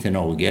ferie til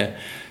Norge.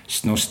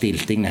 Nå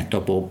stilte jeg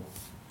nettopp opp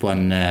på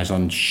en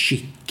sånn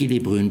skikkelig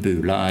brun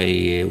bula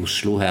I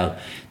Oslo her,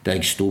 der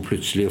jeg stod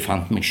plutselig og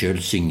fant meg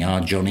selv synge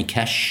Johnny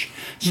Cash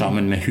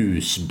sammen med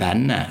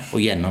husbandet, og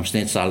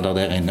gjennomsnittsalder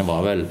der inne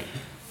var vel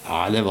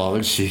det var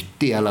vel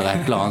 70 eller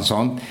et eller annet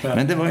sånt,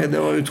 men det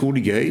var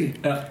utrolig gøy.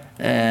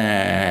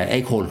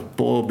 Jeg holdt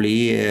på å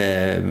bli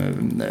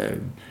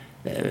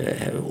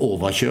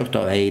overkjørt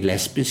av en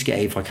lesbisk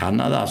fra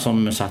Canada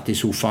som satt I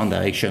sofaen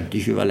der. Jeg skjønte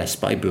ikke hun var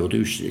lesba. Jeg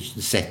burde jo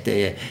sett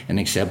det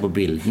når jeg ser på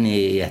bildene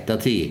I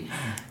ettertid.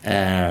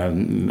 At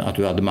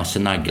hun hadde masse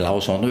nagler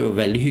og sånn. Hun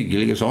var veldig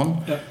hyggelig og sånn.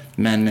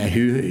 Men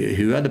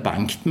hun hadde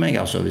banket meg,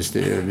 altså, hvis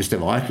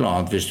det var et eller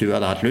annet. Hvis hun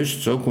hadde hatt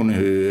lyst, så kunne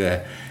hun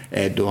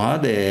da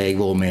hadde jeg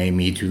vært med I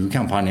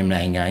MeToo-kampanjen med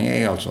en gang,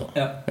 altså.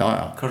 Ja.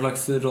 Hva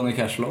slags Johnny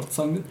Cash-låt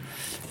sang du?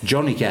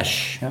 Johnny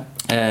Cash.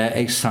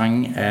 Jeg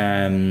sang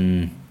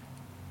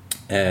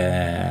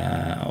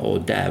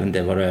og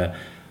det var det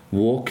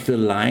Walk the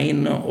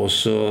Line, og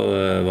så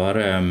var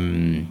det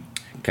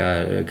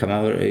hva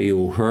var det?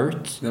 Jo,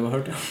 Hurt. Det var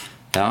Hurt, ja.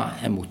 Ja,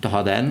 jeg måtte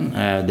ha den.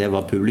 Det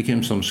var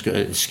publikum som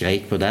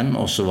skrek på den,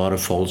 og så var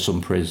det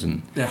Folsom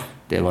Prison. Ja.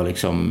 Det var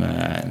liksom,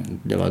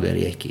 det var det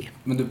gikk I.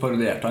 Men du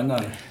parodierte han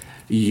der?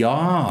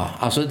 Ja,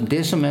 altså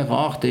det som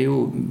rart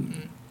jo,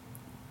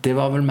 det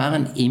var vel mer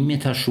en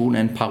imitasjon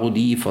enn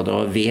parodi, for det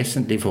var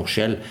vesentlig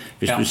forskjell.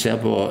 Hvis du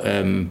ser på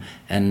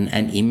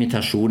en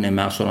imitasjon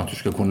mer sånn at du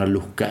skal kunne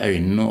lukke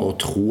øynene og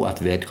tro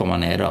at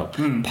vedkommende der.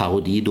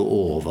 Parodi, da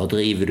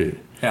overdriver du.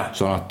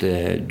 Sånn at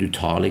du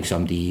tar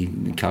liksom de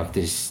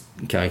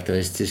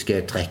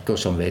karakteristiske trekker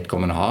som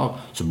vedkommende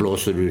har, så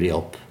blåser du de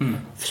opp.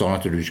 Sånn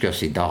at du skal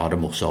sitte og ha det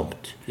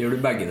morsomt. Gjør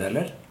du begge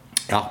deler?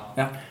 Ja.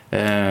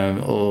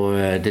 Og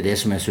det det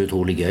som så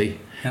utrolig gøy.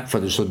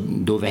 For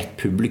da vet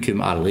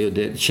publikum aldri, og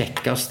det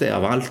kjekkeste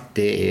av alt,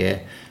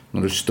 det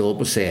når du står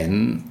på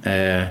scenen,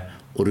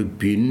 og du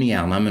begynner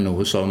gjerne med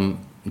noe som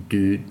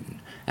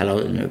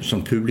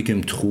som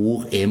publikum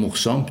tror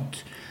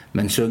morsomt,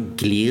 men så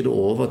glir det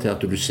over til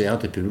at du ser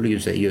at publikum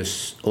sier,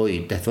 jøss,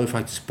 oi, dette var jo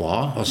faktisk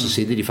bra, og så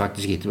sitter de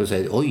faktisk etterpå og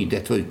sier, oi,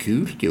 dette var jo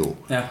kult jo.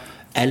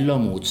 Eller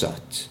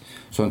motsatt.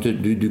 Sånn at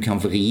du kan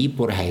vri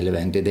på det hele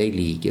veien, det det jeg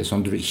liker,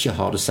 sånn at du ikke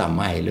har det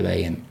samme hele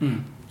veien,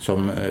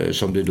 som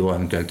du da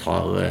eventuelt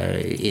har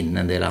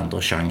innen en del andre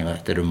sjangre,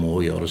 der du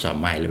må gjøre det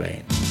samme hele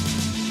veien.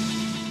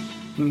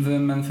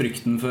 Men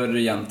frykten for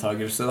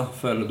gjentagelse da,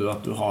 føler du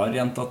at du har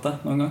gjentatt det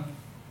noen gang?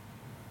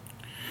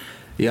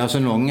 Ja,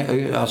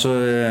 altså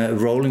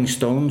Rolling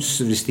Stones,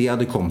 hvis de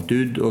hadde kommet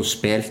ut og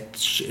spilt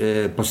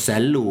på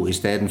cello I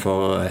stedet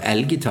for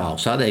elgitar,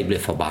 så hadde jeg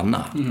blitt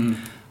forbannet.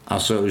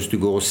 Altså, hvis du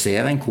går og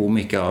ser en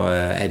komiker,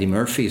 Eddie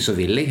Murphy, så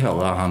vil jeg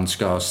høre han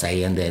skal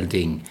si en del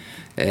ting.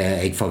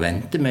 Jeg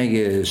forventer meg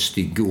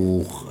stygge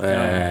ord.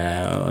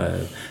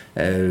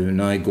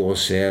 Når jeg går og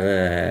ser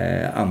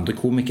andre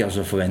komikere,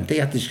 så forventer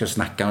jeg at de skal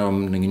snakke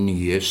om noen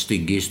nye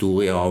stygge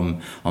historier om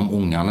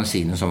ungene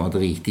sine som har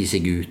dritt I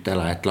seg ut,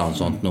 eller et eller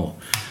annet sånt nå.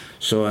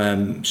 Så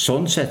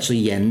sånn sett så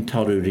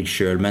gjentar du deg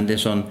selv, men det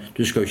sånn,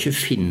 du skal jo ikke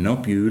finne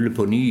opp hjulet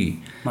på ny.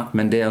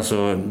 Men det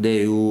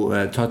jo,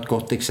 ta et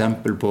godt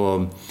eksempel på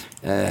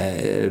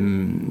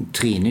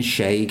Trine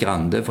Skei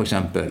Grande for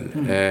eksempel.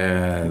 Hun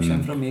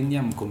kommer fra min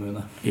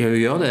hjemkommune. Ja, hun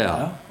gjør det,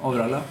 ja.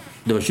 Overall, ja.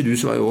 Det var ikke du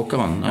som var I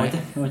Åkeren? Jeg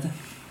vet det.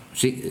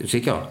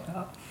 Sikker?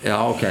 Ja,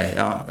 ok.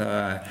 Ja.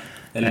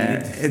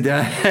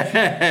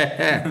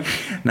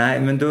 Nei,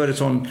 men da det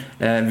sånn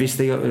hvis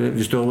du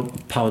har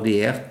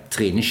parodiert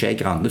Trine Skei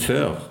Grande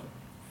før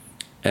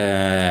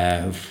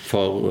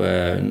for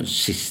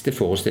siste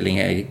forestilling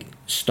jeg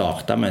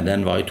startet med,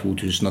 den var i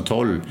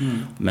 2012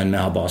 men vi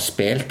har bare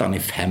spilt den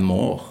i 5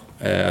 år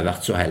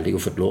vært så heldig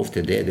og fått lov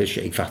til det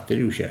jeg fatter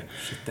det jo ikke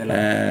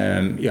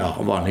ja,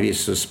 vanligvis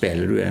så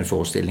spiller du en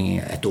forestilling i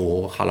 1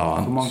 år,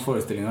 halvannet Hvor mange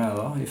forestillinger det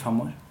da, i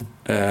 5 år?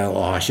 Og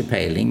har ikke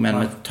peiling, men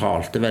vi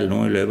talte vel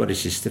nå i løpet av de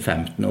siste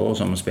 15 år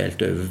som vi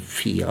spilte over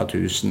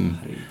 4000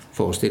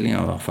 forestillinger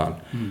i hvert fall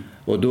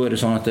og da det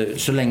sånn at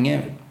så lenge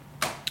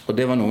og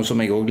det var noe som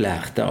jeg også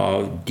lærte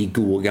av de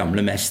gode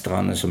gamle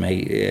mestrene som jeg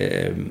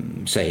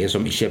sier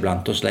som ikke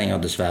blant oss lenger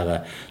dessverre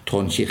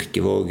Trond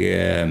Kirkevåg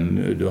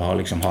du har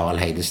liksom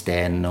Harald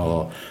Heide-Steen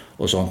og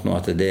sånt noe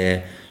at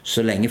det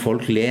så lenge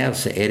folk ler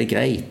så det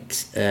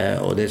greit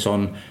og det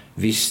sånn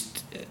hvis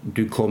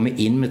du kommer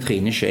inn med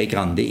Trine Skei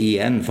Grande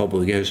igjen for å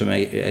bruke henne som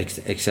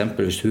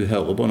eksempel hvis hun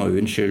hører på noe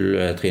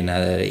unnskyld Trine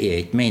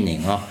eget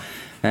meninger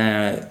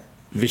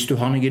hvis du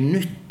har noe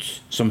nytt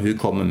som hun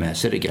kommer med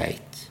så det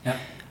greit ja.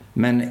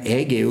 Men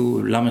jeg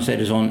jo, la meg si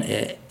det sånn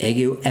jeg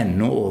jo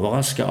ennå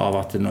overrasket av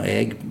at når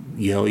jeg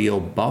gjør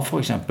jobber for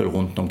eksempel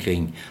rundt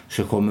omkring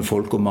så kommer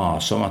folk og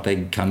maser om at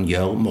jeg kan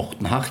gjøre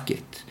Morten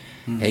Harket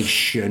jeg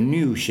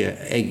skjønner jo ikke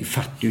jeg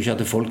fatter jo ikke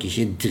at folk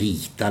ikke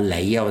driter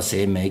lei av å se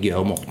meg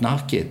gjøre Morten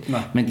Harket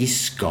men de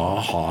skal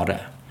ha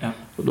det ja.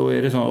 Og da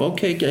det sånn,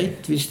 ok,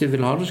 greit hvis du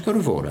vil ha det skal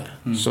du få det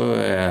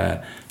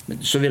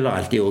så vil det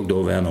alltid også da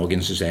være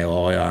noen som sier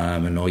ja,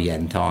 men nå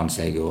gjentar han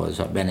seg og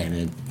så,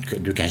 men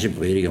du kan ikke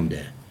bry deg om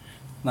det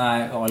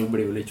Nei, alle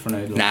blir jo litt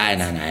fornøyd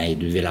Nei,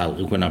 du vil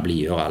aldri kunne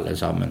bligjøre alle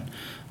sammen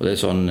og det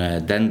sånn,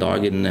 den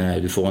dagen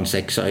du får en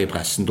 6er i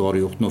pressen da har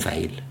du gjort noe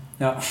feil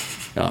ja.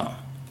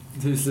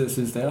 Du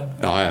synes det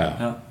da?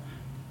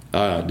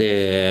 Ja. Det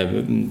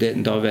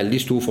veldig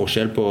stor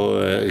forskjell på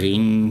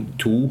Ring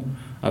 2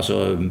 altså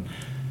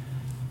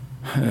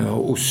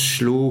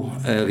Oslo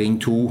Ring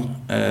 2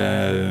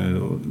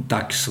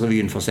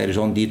 Dagsrevyen for å si det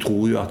sånn de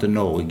tror jo at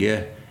Norge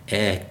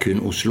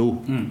kun Oslo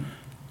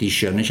de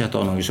skjønner ikke at det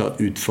noe så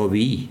ut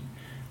forbi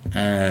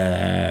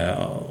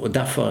og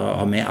derfor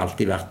har vi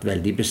alltid vært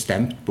veldig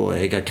bestemt på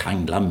jeg har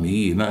kranglet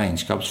mye med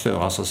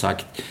regnskapsfører som har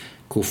sagt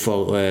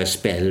hvorfor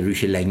spiller du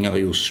ikke lenger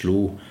i Oslo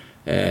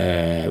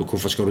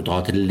hvorfor skal du dra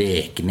til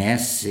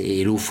Leknes i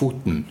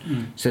Lofoten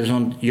så det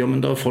sånn, ja men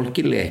det folk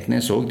i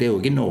Leknes også, det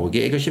også i Norge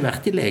jeg har ikke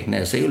vært i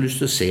Leknes, jeg har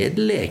lyst til å se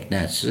det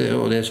Leknes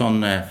og det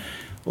sånn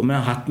og vi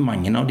har hatt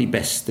mange av de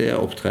beste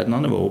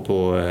opptredenene våre på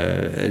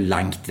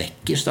langt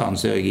vekk i stedet,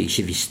 så jeg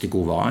ikke visste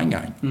hvor var en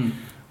gang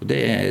og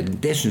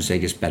det synes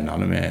jeg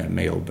spennende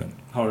med jobben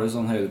Har du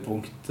sånn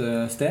høydepunkt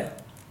sted?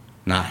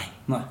 Nei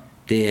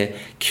det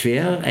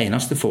hver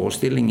eneste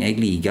forestilling jeg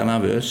liker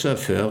nervøse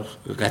rett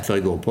før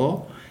jeg går på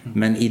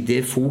men i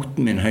det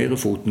foten min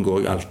høyrefoten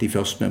går jeg alltid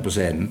først med på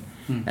scenen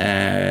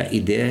i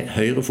det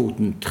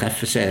høyrefoten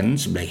treffer scenen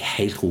så blir jeg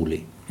helt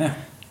rolig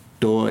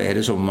da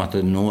det som at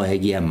nå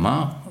jeg hjemme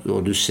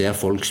og du ser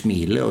folk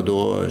smile og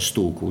da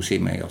storkoser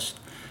jeg meg altså.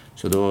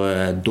 Så da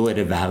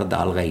det verdt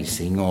all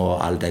reising og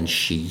all den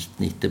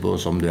skiten etterpå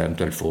som du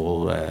eventuelt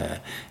får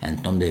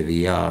enten om det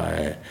via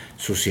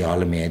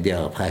sosiale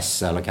medier,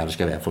 press eller hva det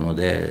skal være for noe,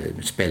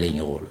 det spiller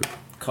ingen rolle.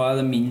 Hva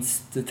det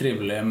minst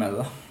trivelige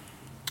med det?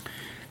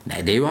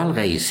 Nei, det jo all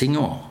reising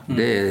også.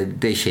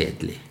 Det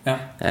kjedelig. Ja.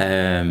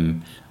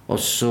 Og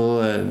så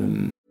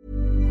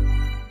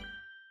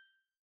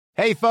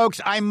Hey folks,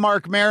 I'm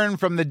Mark Maron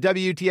from the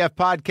WTF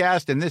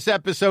podcast, and this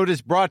episode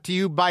is brought to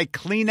you by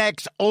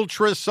Kleenex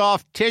Ultra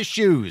Soft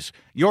Tissues,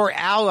 your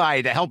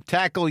ally to help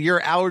tackle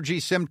your allergy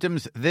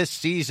symptoms this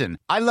season.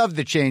 I love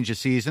the change of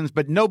seasons,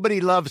 but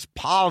nobody loves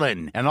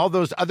pollen and all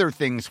those other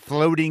things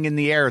floating in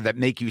the air that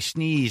make you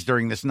sneeze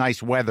during this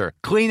nice weather.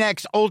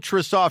 Kleenex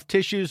Ultra Soft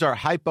Tissues are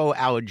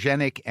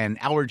hypoallergenic and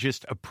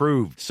allergist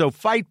approved, so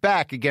fight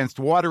back against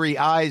watery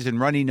eyes and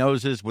runny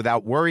noses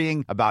without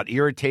worrying about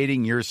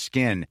irritating your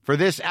skin. For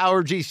this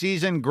allergy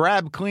season,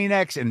 grab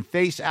Kleenex and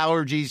face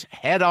allergies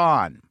head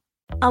on.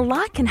 A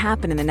lot can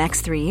happen in the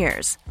next 3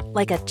 years.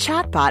 Like a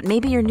chatbot may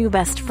be your new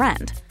best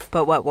friend.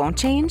 But what won't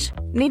change?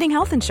 Needing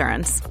health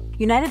insurance.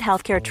 United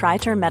Healthcare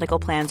Tri-Term Medical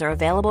Plans are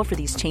available for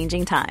these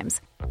changing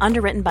times.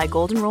 Underwritten by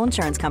Golden Rule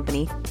Insurance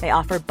Company, they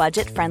offer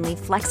budget-friendly,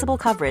 flexible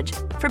coverage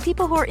for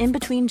people who are in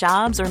between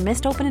jobs or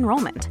missed open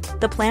enrollment.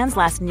 The plans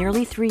last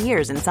nearly 3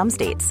 years in some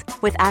states,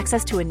 with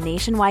access to a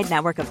nationwide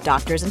network of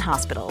doctors and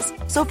hospitals.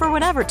 So for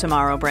whatever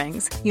tomorrow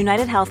brings,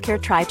 United Healthcare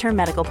Tri-Term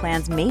Medical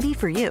Plans may be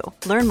for you.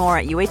 Learn more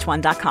at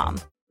uh1.com.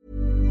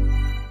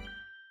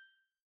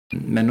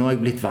 Men nå har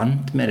jeg blitt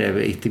vant med det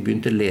etter jeg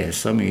begynte å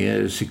lese mye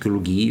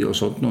psykologi og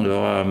sånt når det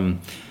var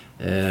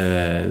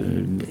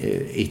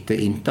etter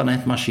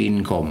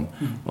internettmaskinen kom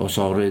og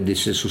så har du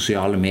disse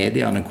sosiale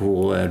medierne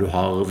hvor du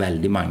har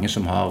veldig mange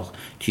som har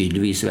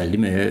tydeligvis veldig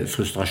mye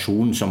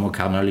frustrasjon som må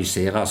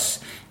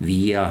kanaliseres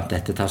via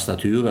dette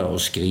tastaturet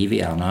og skriver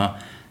gjerne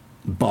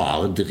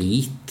bare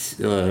drit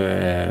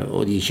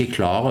og de ikke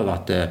klar over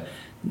at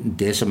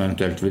det som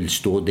eventuelt vil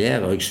stå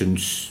der, og jeg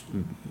synes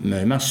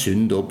mye mer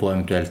synd da på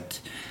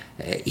eventuelt,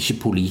 ikke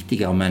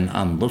politikere, men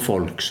andre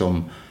folk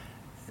som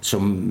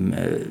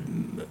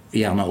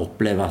gjerne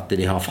opplever at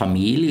de har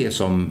familie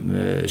som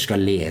skal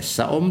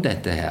lese om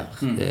dette her.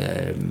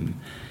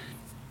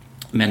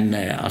 Men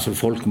altså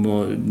folk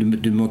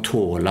du må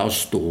tåle å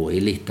stå i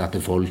litt at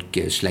folk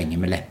slenger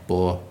med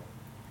lepper,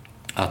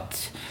 at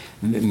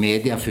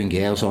media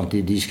fungerer sånn at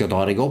de skal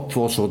dra deg opp,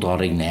 for så dra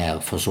deg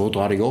ned, for så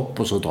dra deg opp,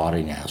 og så dra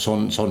deg ned.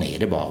 Sånn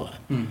det bare.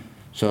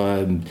 Så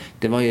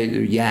det var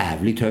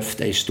jævlig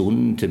tøft en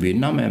stund til å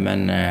begynne med,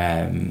 men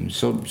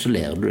så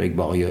lærer du deg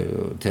bare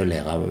til å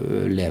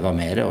leve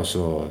med det, og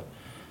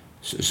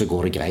så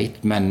går det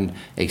greit. Men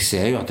jeg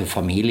ser jo at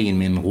familien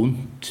min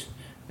rundt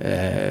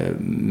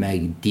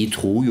meg, de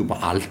tror jo på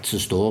alt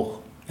som står,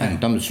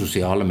 enten om det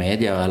sosiale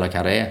medier eller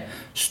hva det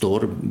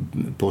står det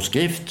på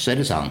skrift, så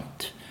det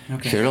sant.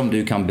 Selv om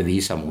du kan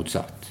bevise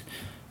motsatt.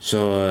 Så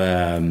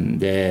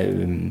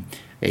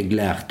jeg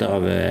lærte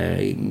av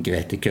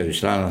Grete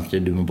Kausland at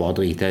du må bare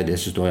drite i det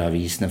som står i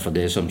avisene, for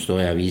det som står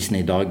i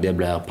avisene i dag, det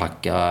blir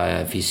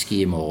pakket fisk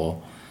i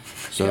morgen.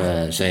 Så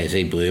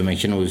jeg bryr meg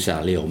ikke noe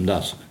særlig om det.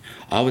 Altså.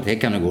 Av og til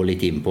kan det gå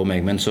litt inn på meg,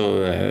 men så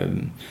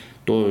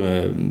da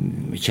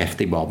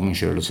kjefter jeg bare på meg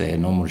selv og sier,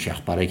 nå må du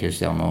skjerpe deg,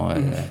 Kristian,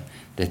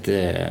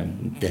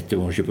 dette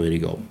må du ikke bry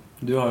deg om.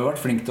 Du har jo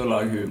vært flink til å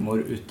lage humor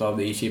ut av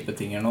de kjipe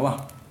tingene nå, da.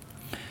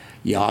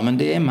 Ja, men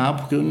det mer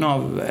på grunn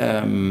av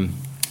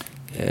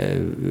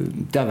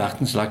det har vært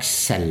en slags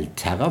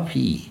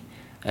selvterapi,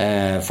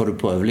 for du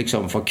prøver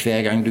liksom, for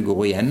hver gang du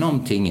går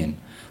igjennom tingen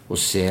og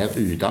ser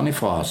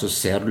utenifra, så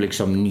ser du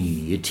liksom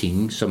nye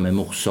ting som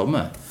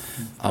morsomme.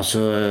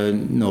 Altså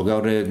noe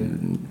av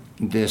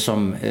det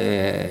som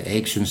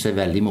jeg synes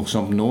veldig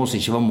morsomt nå, som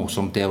ikke var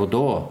morsomt der og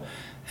da,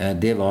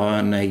 det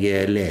var når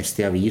jeg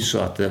leste i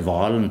avisen at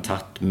hvalen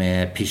tatt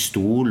med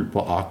pistol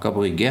på Aker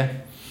Brygge.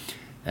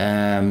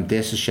 Det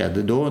som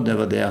skjedde da, det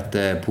var det at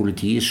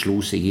politiet slo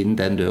seg inn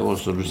den døren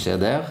som du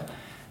ser der,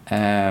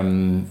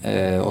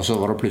 og så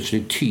var det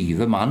plutselig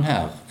 20 mann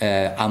her,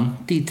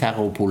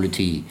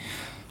 antiterrorpoliti,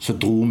 så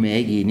dro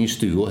meg inn i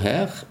stua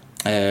her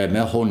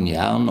med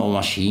håndjern og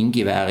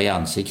maskingevær i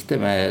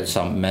ansiktet,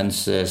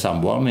 mens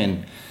samboeren min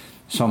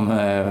som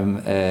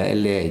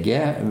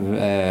lege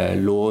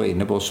lå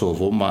inne på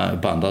soverommet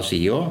på andre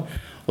siden.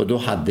 Og da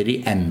hadde de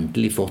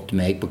endelig fått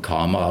meg på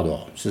kamera da.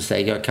 Så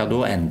sier jeg, hva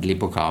da endelig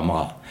på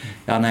kamera?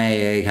 Ja, nei,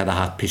 jeg hadde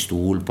hatt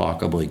pistol på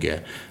Aker Brygge.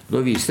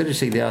 Da viste det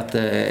seg det at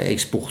jeg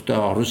spurte,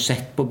 har du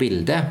sett på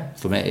bildet?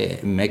 For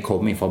vi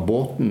kom fra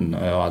båten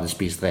og hadde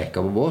spist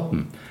reker på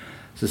båten.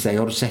 Så sier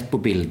jeg, har du sett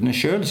på bildene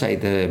selv? Sier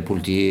jeg til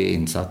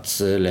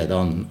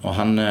politiinnsatslederen. Og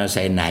han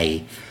sier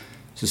nei.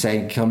 Så sier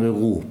jeg, kan du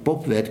rope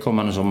opp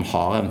vedkommende som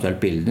har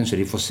eventuelt bildene, så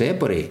de får se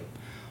på dem?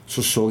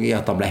 Så jeg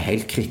at han ble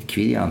helt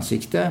kritthvit i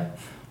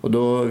ansiktet. Og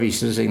da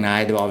viste det seg,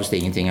 nei, det var vist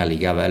ingenting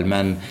allikevel,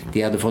 men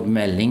de hadde fått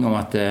melding om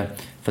at,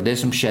 for det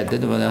som skjedde,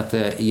 det var det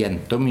at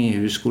jenta mi,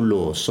 hun skulle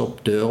låse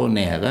opp døra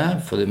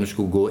nede, fordi vi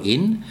skulle gå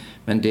inn,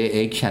 men det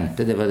jeg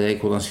kjente, det var det,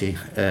 hvordan skal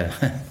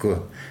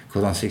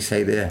jeg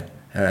si det?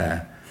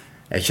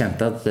 Jeg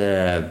kjente at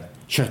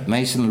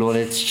kjøttmeisen lå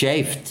litt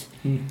skjevt,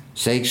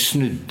 så jeg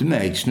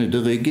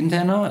snudde ryggen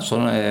til henne,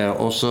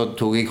 og så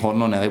tok jeg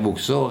hånda ned i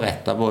buksa og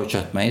rettet på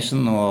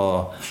kjøttmeisen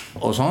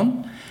og sånn.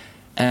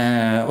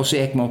 Og så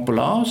gikk vi opp på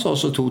LAS, og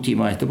så 2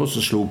 timer etterpå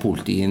så slo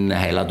politiet inn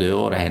hele døra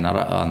og det ene og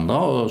det andre,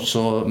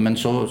 men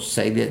så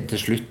sier de til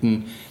slutten,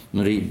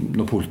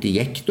 når politiet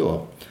gikk da,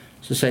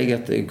 så sier jeg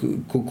at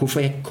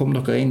hvorfor kom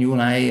dere inn? Jo,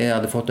 nei, jeg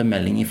hadde fått en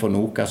melding fra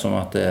Noka som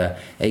at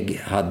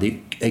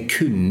jeg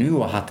kunne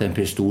jo ha hatt en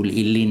pistol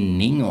i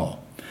linninga.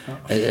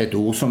 Et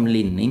ord som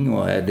linning,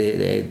 og det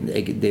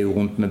er jo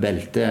rundt med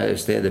belte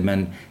stedet,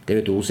 men det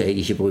er et ord som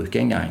jeg ikke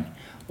bruker engang.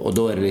 Og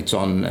da det litt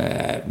sånn,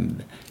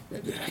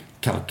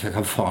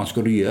 hva faen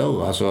skal du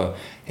gjøre? Altså,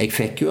 jeg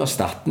fikk jo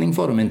erstatning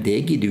for det, men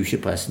det gidder jo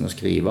ikke pressen å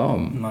skrive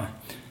om. Nei.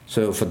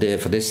 Så for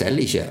det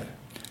selger ikke.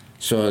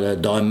 Så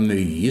det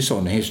mye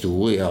sånne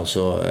historier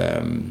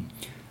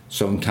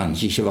som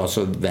kanskje ikke var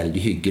så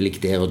veldig hyggelig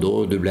der og da.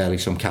 Du ble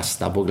liksom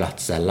kastet på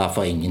glattcella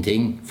for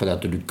ingenting. For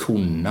at du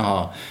kunne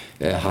ha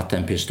hatt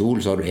en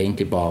pistol, så har du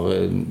egentlig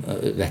bare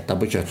rettet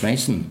på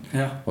kjøttmeisen.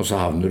 Ja. Og så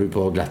havner du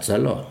på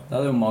glattcella. Det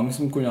er jo mange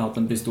som kunne hatt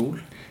en pistol.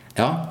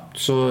 Ja,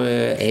 så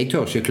jeg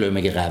tør ikke klø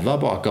meg i ræva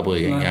på Aker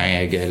Brygge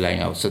en gang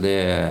lenger. Så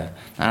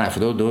nei, for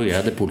da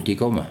gjør det politiet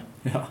kommer.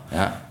 Ja.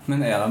 Ja.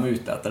 Men de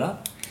ute etter det?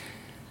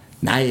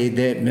 Nei,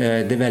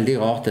 det veldig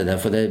rart det der,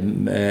 for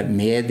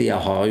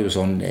media har jo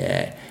sånn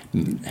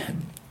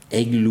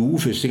jeg lo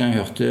første gang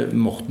jeg hørte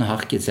Morten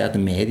Harket si at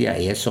media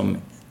som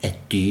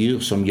et dyr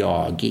som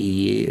jager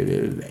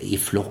i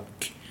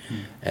flokk.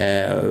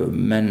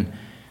 Men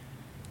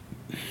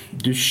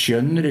du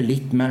skjønner det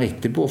litt mer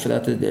etterpå, for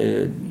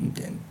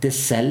det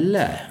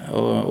selger,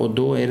 og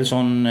da det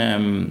sånn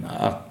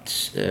at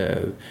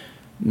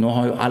nå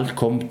har jo alt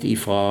kommet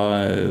ifra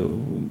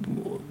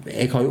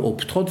jeg har jo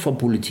opptrådt for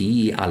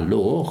politiet I alle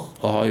år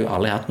og har jo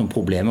aldri hatt noen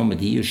problemer med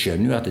de og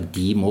skjønner jo at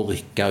de må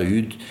rykke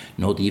ut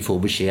når de får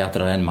beskjed at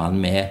det en mann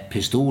med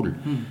pistol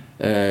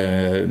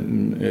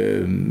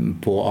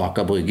på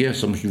Aker Brygge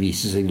som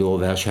viser seg da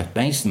å være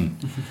kjøttbeisen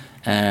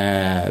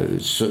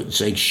så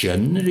jeg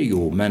skjønner det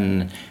jo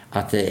men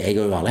at jeg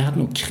har jo aldri hatt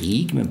noen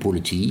krig med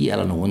politi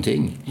eller noen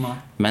ting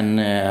men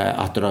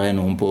at det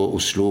noen på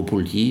Oslo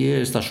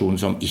politistasjon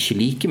som ikke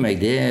liker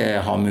meg det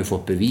har vi jo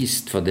fått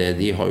bevist for det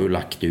de har jo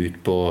lagt det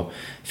ut på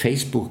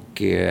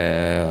Facebook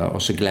og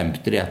så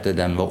glemte de at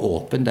den var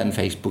åpen den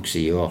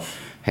Facebook-siden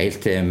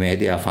helt til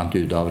media fant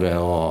ut av det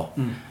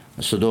og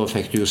så da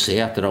fikk du jo se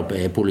at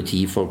det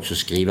politifolk som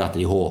skriver at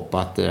de håper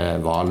at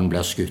Valen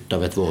blir skutt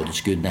av et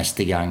vådeskudd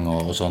neste gang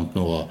og sånt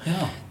noe.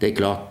 Det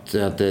klart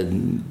at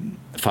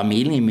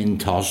familien min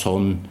tar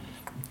sånn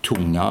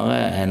tungere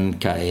enn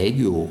hva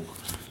jeg gjorde.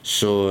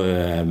 Så,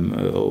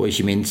 og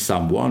ikke minst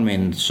samboeren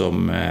min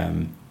som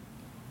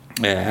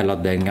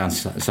eller den gang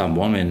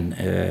samboeren min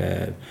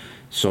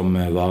som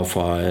var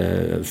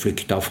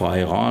flykta fra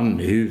Iran,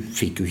 hun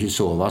fikk jo ikke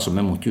sove, så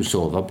vi måtte jo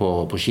sove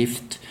på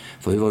skift.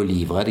 For hun var jo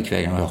livredd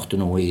hver gang hun hørte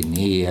noe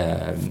inne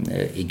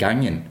I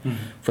gangen.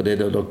 For det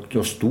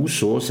sto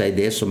så å si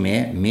det som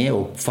vi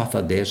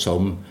oppfattet det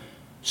som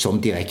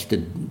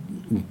direkte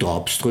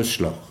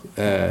drapstrusler.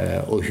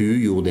 Og hun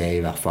gjorde det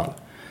I hvert fall.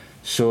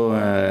 Så,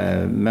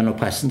 men når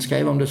pressen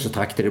skrev om det, så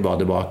trakk de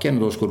bare tilbake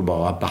igjen, og da skulle det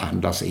bare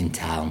behandles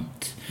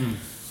internt.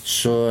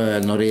 Så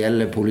når det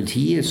gjelder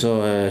politiet, så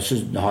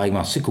har jeg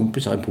masse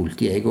kompiser I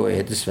politiet, jeg og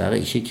dessverre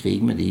ikke I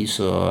krig med de,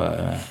 så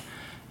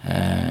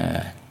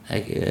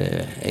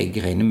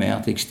jeg regner med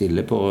at jeg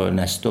stiller på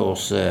neste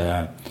års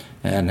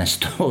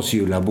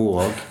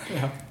julebord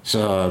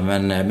også.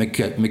 Men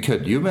vi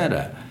kødder jo med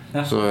det.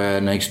 Så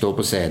når jeg står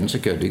på scenen så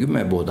kødder jeg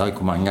med både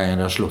hvor mange ganger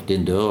jeg har slått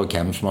inn dør og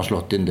hvem som har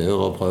slått inn dør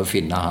og prøver å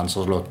finne han som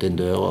har slått inn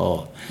dør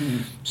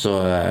så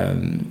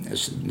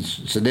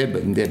det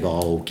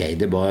bare ok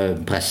det bare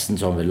pressen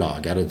som vil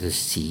lage det til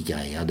si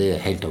greier det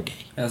helt ok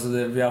så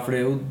for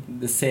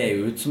det ser jo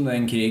ut som det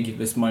en krig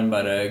hvis man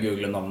bare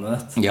googler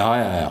navnet ditt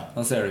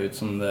da ser det ut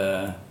som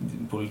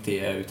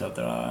politiet ute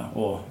etter deg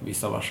og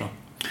vice versa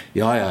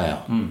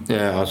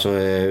altså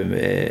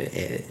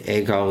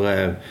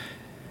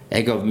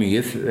jeg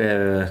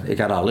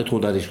hadde aldri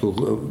trodd at jeg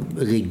skulle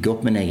rigge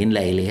opp min egen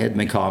leilighet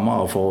med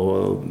kamera for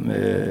å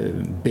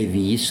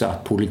bevise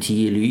at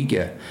politiet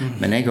lyger.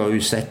 Men jeg har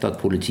jo sett at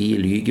politiet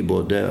lyger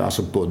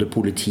både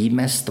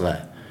politimestre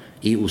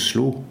I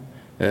Oslo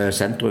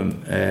sentrum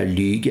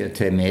lyger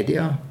til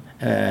media.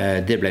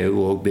 Det ble jo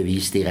også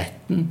bevist I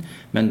retten,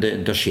 men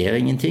det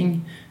skjer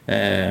ingenting.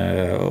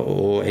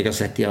 Og jeg har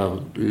sett de har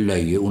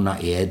løye under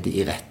ed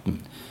I retten.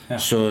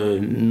 Så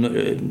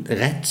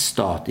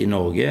rettsstat I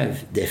Norge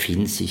det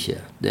finnes ikke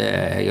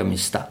jeg har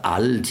mistet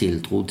all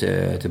tiltro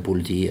til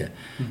politiet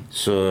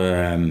så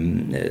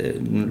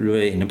når du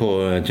inne på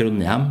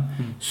Trondheim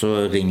så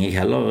ringer jeg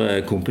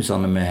heller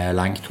kompisene med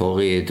langt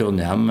hår I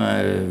Trondheim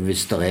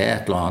hvis det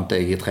et eller annet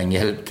jeg trenger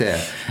hjelp til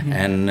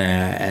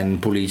enn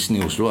polisen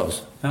I Oslo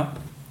altså.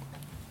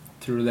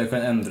 Tror du det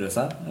kan endre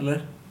seg,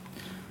 eller?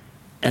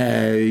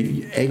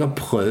 Jeg har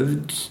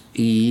prøvd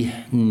I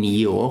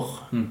 9 år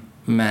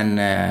men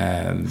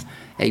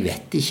jeg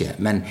vet ikke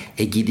men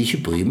jeg gidder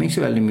ikke bry meg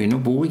så veldig mye nå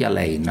bor jeg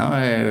alene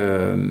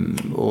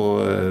og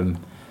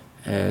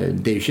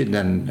det jo ikke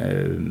den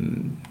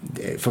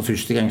for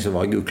første gang så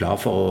var jeg jo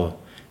klar for å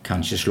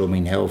kanskje slå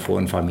meg ned og få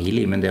en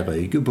familie men det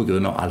røyker jo på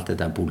grunn av alt det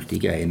der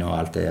politigreiene og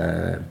alt det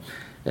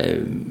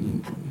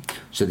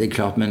så det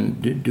klart men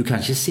du kan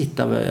ikke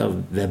sitte og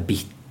være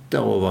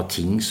bitter over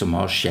ting som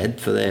har skjedd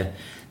for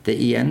det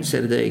igjen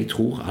så det jeg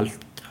tror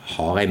alt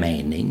har en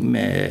mening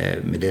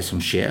med det som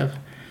skjer,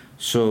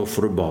 så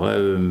får du bare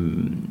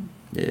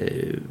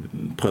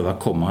prøve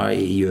å komme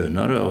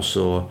gjennom det, og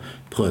så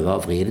prøve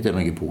å vri det til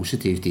noe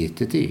positivt I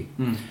ettertid.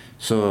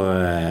 Så,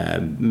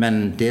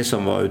 men det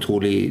som var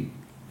utrolig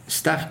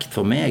sterkt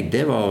for meg,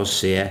 det var å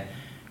se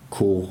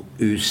hvor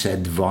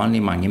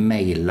usedvanlig mange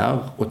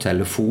mailer og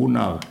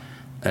telefoner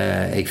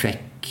jeg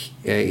fikk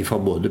fra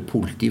både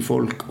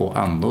politifolk og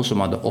andre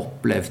som hadde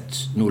opplevd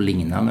noe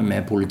lignende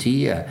med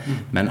politiet,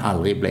 men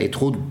aldri ble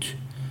trodd.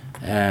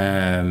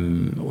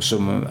 Og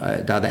som,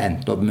 det hadde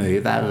endt opp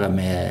mye verre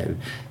med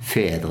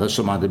fedre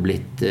som hadde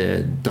blitt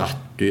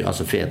dratt ut,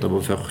 altså fedre på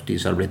 40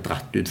 som hadde blitt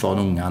dratt ut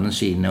for ungene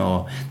sine,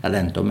 og det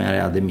hadde endt opp med at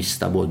de hadde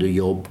mistet både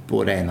jobb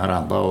og det ene og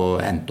det andre, og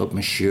endt opp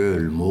med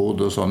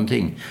selvmord og sånne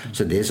ting.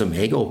 Så det som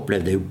jeg har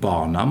opplevd, det jo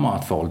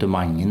barnemat forhold til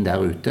mange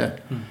der ute.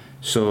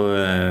 Så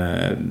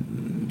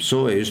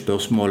jo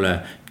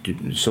spørsmålet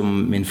som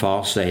min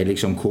far sier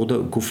liksom,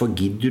 hvorfor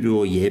gidder du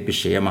å gi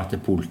beskjed om at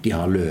politiet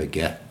har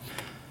løget?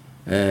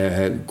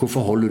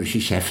 Hvorfor holder du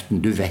ikke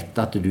kjeften? Du vet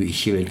at du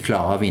ikke vil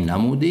klare å vinne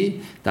mot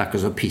dem. Det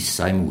akkurat så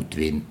pisse I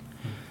motvind.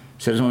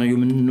 Så det sånn, jo,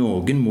 men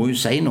noen må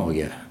jo si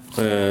noe.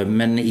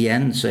 Men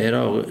igjen så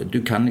det, du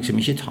kan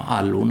liksom ikke ta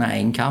alle under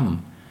en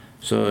kam.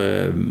 Så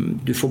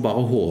du får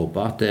bare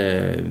håpe at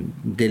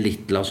det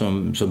lille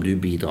som du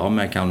bidrar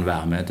med kan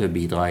være med til å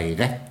bidra i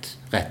rett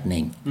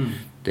retning.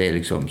 Det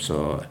liksom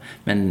så...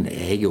 Men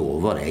jeg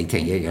over det.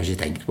 Jeg har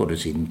ikke tenkt på det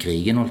siden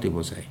krigen, holdt jeg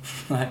på å si.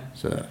 Nei.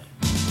 Så...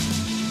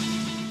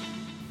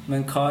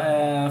 Men hva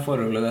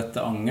forholdet ditt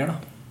til anger, da?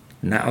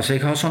 Nei, altså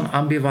jeg har sånn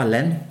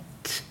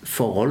ambivalent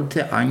forhold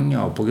til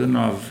anger på grunn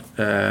av...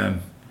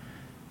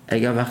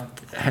 jeg har vært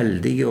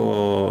heldig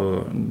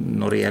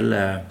når det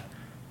gjelder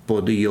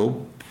både jobb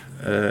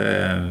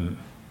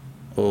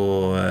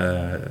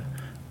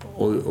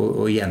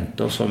og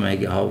jenter som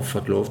jeg har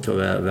fått lov til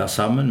å være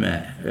sammen med,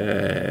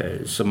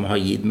 som har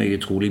gitt meg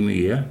utrolig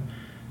mye.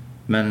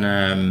 Men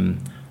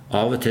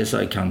av og til så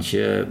har jeg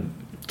kanskje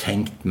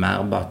tenkt mer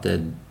på at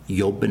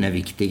jobben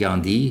viktigere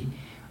enn de,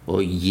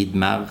 og gitt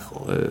mer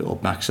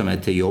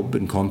oppmerksomhet til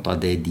jobben kontra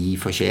det de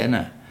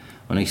fortjener.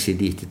 Og når jeg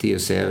sitter i ettertid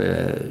og ser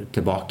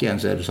tilbake igjen,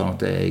 så det sånn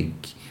at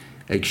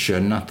jeg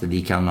skjønner at de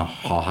kan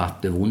ha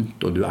hatt det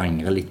vondt, og du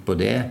angrer litt på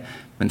det.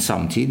 Men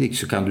samtidig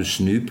så kan du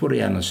snu på det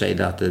igjen og si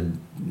det at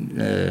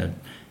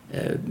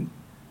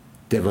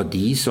det var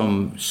de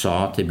som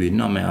sa til å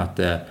begynne med at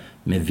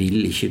vi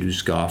vil ikke du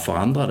skal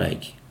forandre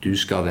deg. Du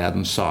skal være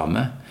den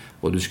samme,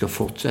 og du skal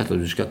fortsette,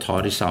 og du skal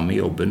ta de samme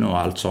jobbene og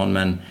alt sånn,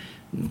 men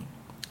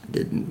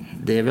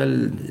det vel...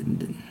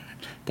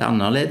 Det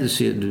annerledes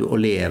å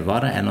leve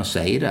det enn å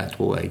si det,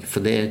 tror jeg. For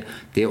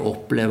det å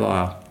oppleve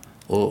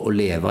å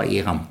leve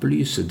i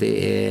rampelyset,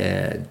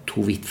 det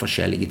to vidt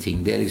forskjellige ting.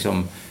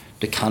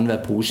 Det kan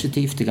være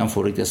positivt, det kan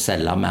få deg til å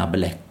selge mer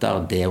billetter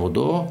der og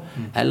da,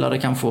 eller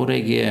det kan få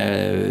deg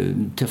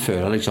til å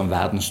føle liksom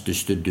verdens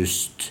største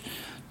dust.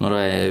 Når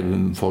det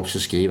folk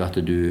som skriver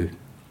at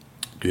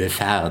du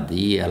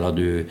ferdig, eller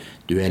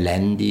du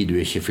elendig, du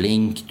ikke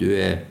flink, du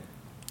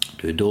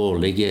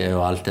dårlig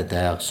og alt dette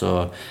her,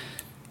 så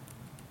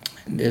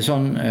det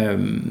sånn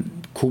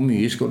hvor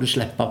mye skal du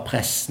slippe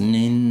pressen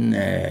inn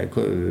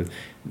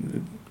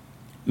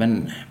men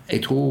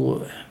jeg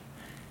tror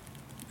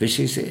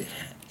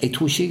jeg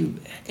tror ikke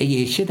jeg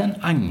ikke den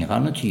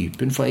angrende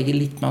typen, for jeg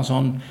litt mer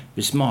sånn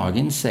hvis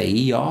magen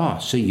sier ja,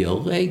 så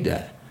gjør jeg det,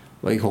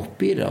 og jeg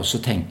hopper i det, og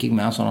så tenker jeg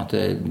mer sånn at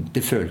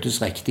det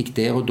føltes riktig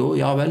der og da,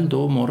 ja vel,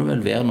 da må det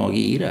vel være noe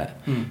i det,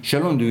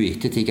 selv om du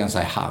ettertid kan si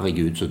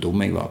herregud så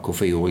dum jeg var,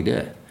 hvorfor gjorde jeg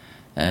det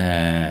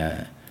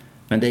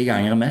men det jeg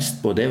angrer mest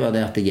på, det var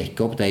det at jeg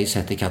gikk opp det jeg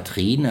sette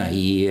Katrine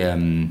i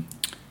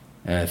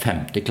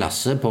 5.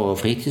 klasse på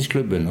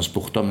fritidsklubben og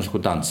spurte om jeg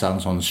skulle danse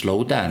en sånn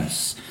slow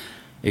dance.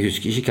 Jeg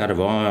husker ikke hva det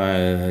var,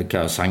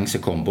 hva sang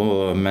som kom på,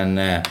 men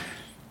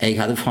jeg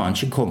hadde faen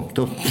ikke kommet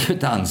opp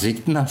til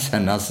ansikten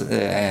hennes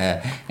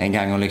en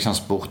gang og liksom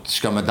spurt,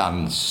 skal vi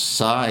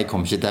danse? Jeg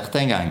kom ikke der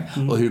til en gang.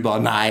 Og hun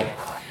bare, nei.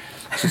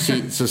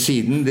 Så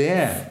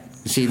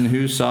siden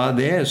hun sa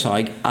det, så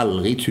har jeg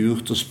aldri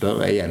turt å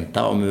spørre en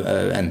jente om hun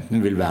enten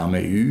vil være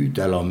med ut,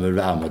 eller om hun vil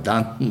være med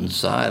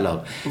danse,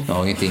 eller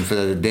noen ting.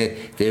 For det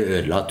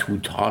ødela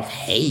totalt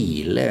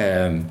hele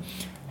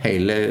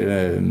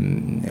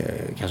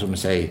hva skal man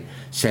si,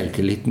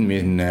 selvtilliten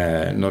min, i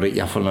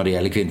hvert fall når det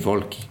gjelder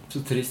kvinnfolk. Så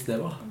trist det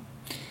var.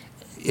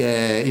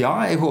 Ja,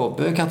 jeg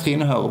håper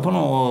Katrine hører på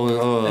noe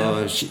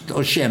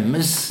og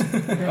skjemmes.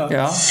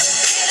 Ja.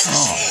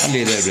 En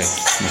liten øyeblikk.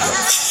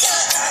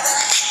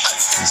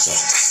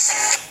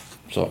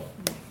 Så.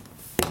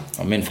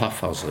 Og min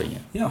farfar så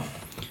ringer. Ja.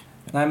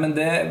 Nei, men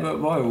det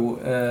var jo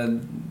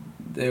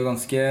det jo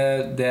ganske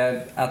det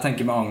jeg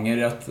tenker med anger,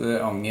 at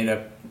anger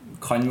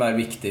kan være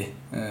viktig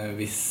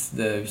hvis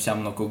det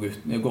kommer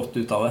noe godt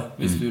ut av det.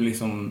 Hvis du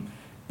liksom,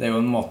 det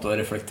jo en måte å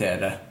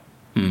reflektere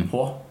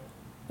på.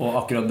 Og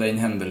akkurat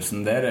den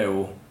hendelsen der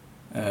jo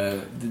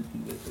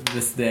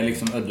hvis det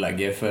liksom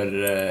ødelegger for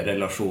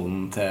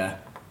relasjonen til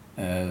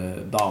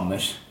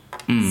damer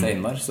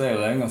senere, så jo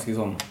det ganske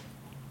sånn.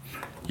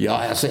 Ja,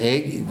 altså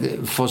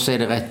for å si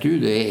det rett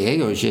ut, jeg har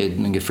jo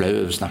ikke noe flau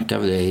å snakke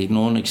av det.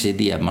 Når jeg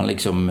sitter hjemme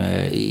liksom,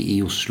 i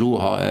Oslo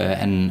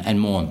en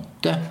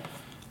måned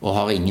og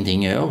har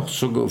ingenting å gjøre,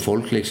 så går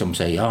folk liksom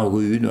sier, ja,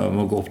 gå ut og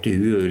må gå opp til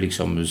henne og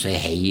liksom si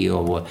hei,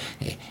 og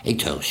jeg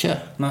tør ikke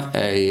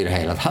i det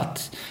hele tatt.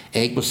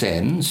 Jeg på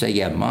scenen, så er jeg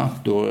hjemme,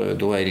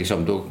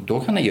 da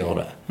kan jeg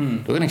gjøre det.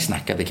 Da kan jeg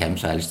snakke til hvem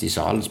som helst i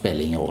salen,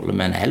 spiller ingen rolle,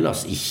 men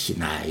ellers ikke,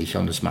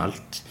 ikke om det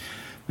smalt.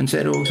 Men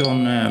så det også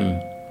sånn,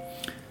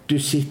 du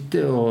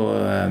sitter og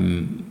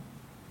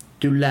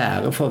du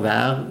lærer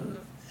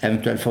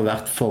eventuelt for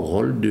hvert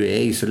forhold du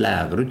i, så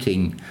lærer du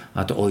ting,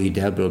 at oi,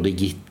 der burde jeg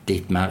gitt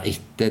litt mer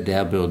etter,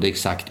 der burde jeg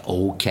sagt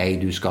ok,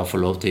 du skal få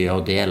lov til å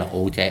gjøre det, eller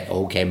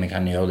ok, vi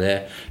kan gjøre det,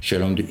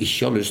 selv om du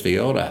ikke har lyst til å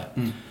gjøre det.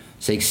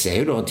 Så jeg ser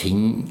jo da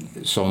ting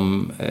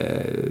som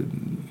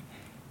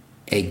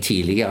jeg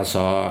tidligere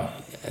sa,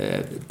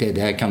 det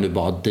der kan du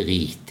bare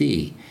drite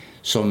i,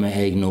 som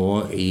jeg nå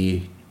i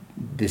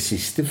det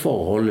siste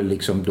forholdet,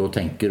 liksom, da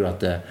tenker du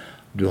at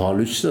du har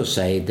lyst til å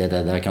si det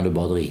der kan du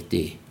bare drite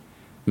i.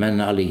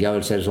 Men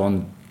allikevel så det sånn,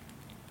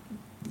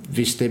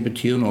 hvis det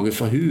betyr noe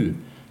for hun,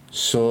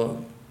 så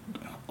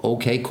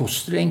ok,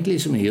 koster det egentlig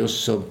så mye,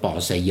 så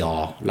bare si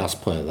ja, la oss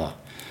prøve.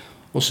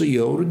 Og så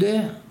gjør du det,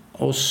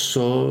 og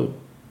så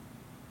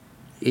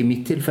i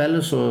mitt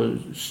tilfelle så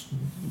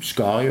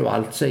skar jo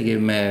alt seg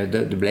med,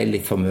 det ble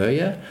litt for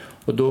mye,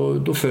 og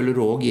da føler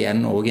du også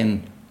igjen en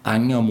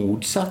anger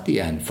motsatt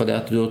igjen, for da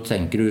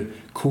tenker du,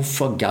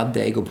 hvorfor gadd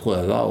jeg å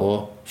prøve å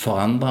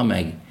forandre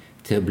meg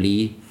til å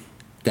bli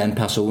den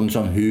personen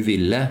som hun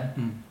ville,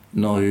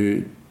 når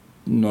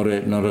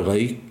det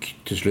røyk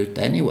til slutt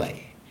anyway.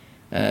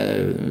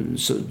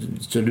 Så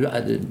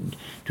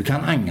du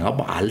kan angre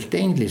på alt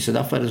egentlig, så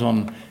derfor det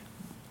sånn,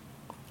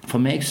 for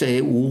meg så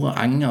ordet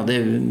anger, det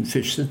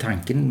første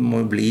tanken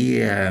må bli,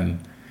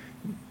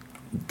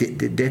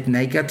 det et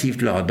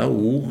negativt ladet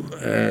ord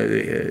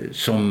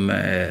som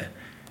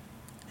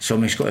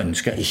jeg skulle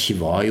ønske ikke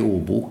var i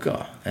ordboka.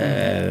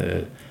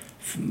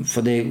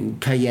 For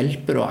hva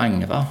hjelper det å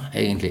angre,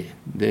 egentlig?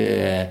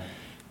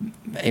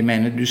 Jeg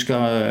mener, du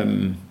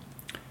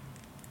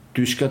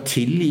skal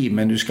tilgi,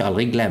 men du skal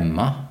aldri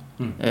glemme.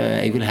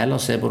 Jeg vil heller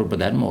se på det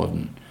på den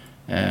måten.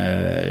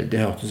 Det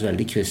hørtes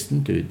veldig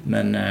kristent ut,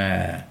 men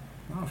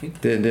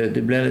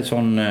det ble litt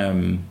sånn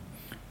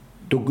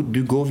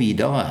du går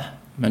videre,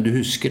 men du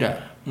husker det.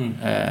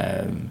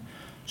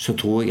 Så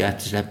tror jeg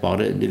rett og slett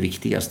bare det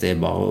viktigste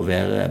bare å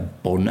være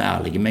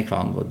båndærlige med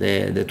hverandre.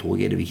 Det tror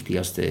jeg det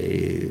viktigste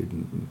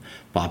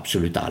på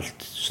absolutt alt.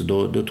 Så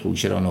da tror jeg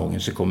ikke det noen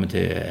som kommer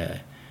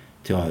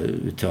til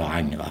å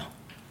angre.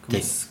 Hva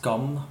med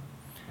skam da?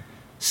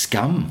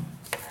 Skam?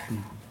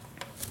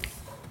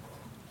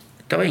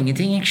 Det var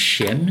ingenting jeg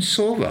skjems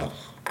over.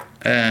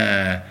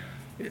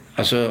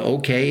 Altså,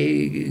 ok,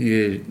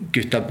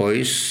 gutta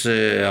boys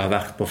har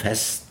vært på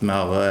fest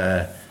med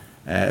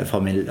fra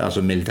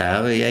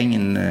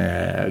militærgjengen,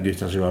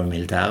 gutter som var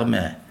militære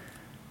med,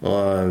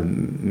 og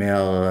vi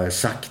har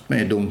sagt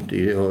mye dumt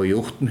og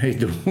gjort mye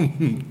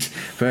dumt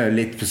for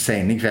litt på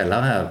sene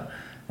kvelder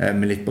her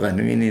med litt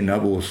brennevin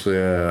innabords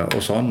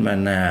og sånn,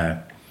 men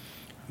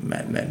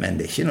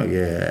det ikke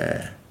noe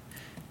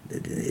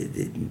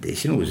det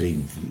ikke noe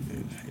som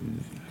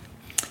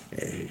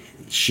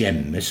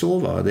skjemmes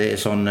over. Det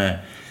sånn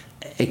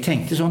jeg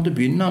tenkte sånn til å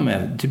begynne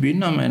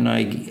med når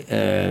jeg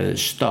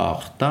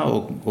startet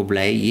og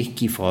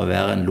gikk ifra å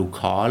være en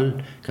lokal,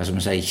 hva skal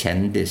man si,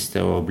 kjendis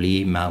til å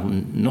bli mer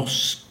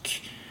norsk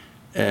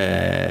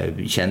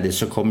kjendis,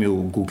 så kom jo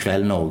God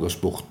kveld Norge og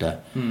spurte.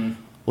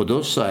 Og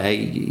da sa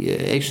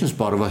jeg synes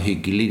bare det var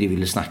hyggelig de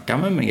ville snakke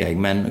med meg,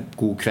 men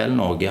God kveld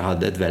Norge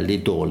hadde et veldig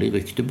dårlig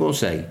rykte på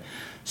seg.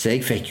 Så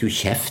jeg fikk jo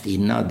kjeft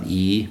innad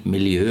i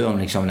miljøet,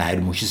 liksom, nei,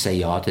 du må ikke si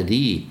ja til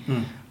de.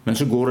 Men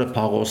så går det et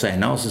par år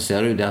senere, så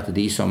ser du det at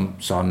de som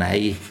sa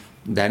nei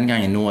den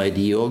gangen, nå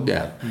de også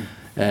der.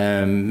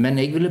 Men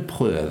jeg ville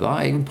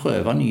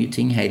prøve nye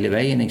ting hele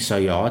veien. Jeg sa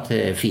ja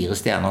til 4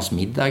 stjerners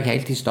middag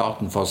helt i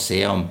starten for å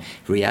se om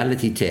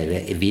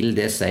reality-tv, vil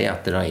det si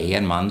at det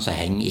en mann som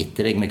henger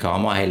etter deg med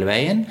kamera hele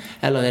veien,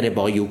 eller det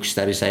bare juks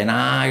der de sier,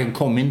 nei,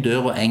 kom inn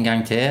døra en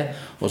gang til,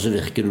 og så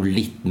virker du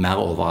litt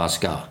mer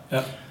overrasket.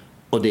 Ja.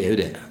 Og det jo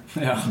det.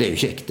 Ja. Det jo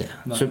ikke ekte.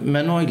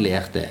 Men nå har jeg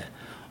lært det.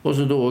 Og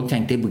så da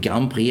tenkte jeg på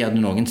Grand Prix, hadde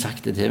noen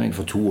sagt det til meg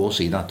for 2 år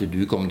siden at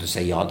du kommer til å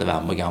si ja til å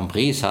være med på Grand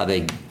Prix, så hadde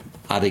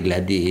jeg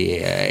ledd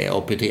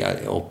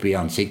opp i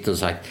ansiktet og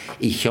sagt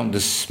ikke om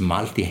det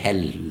smalt i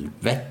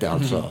helvete,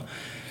 altså.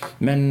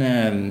 Men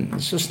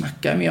så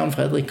snakket jeg med Jan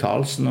Fredrik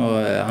Karlsen, og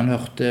han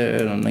hørte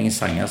noen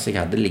sanger som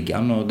jeg hadde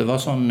liggende, og det var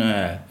sånn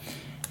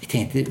jeg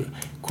tenkte,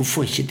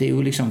 hvorfor ikke? Det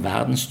jo liksom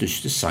verdens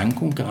største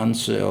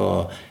sangkonkurranse,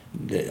 og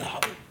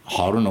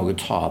har du noe å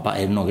tape?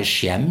 Det noe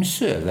skjems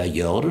over?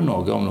 Gjør du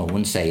noe om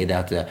noen sier det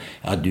at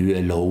ja, du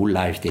low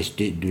life,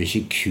 du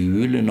ikke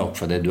kul nok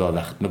fordi du har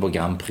vært med på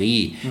Grand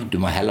Prix, du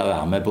må heller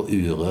være med på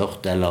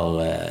Urørt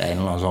eller en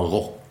eller annen sånn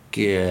rock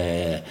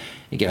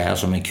greier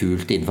som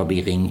kult innenfor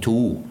Ring 2.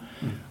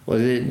 Og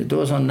det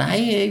var sånn, nei,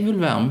 jeg vil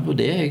være med på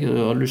det, jeg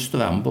har lyst til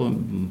å være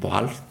med på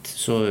alt,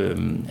 så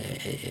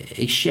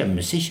jeg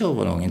skjemmes ikke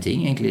over noen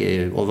ting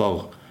egentlig,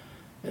 over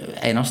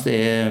eneste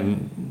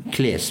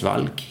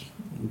klesvalg,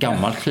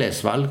 gammelt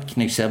klesvalg.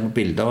 Når jeg ser på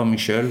bilder av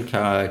meg selv,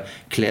 hva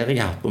klær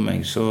jeg har på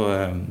meg, så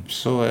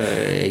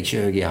jeg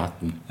ikke høy i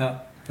hatten. Ja,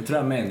 det tror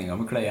jeg meningen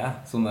med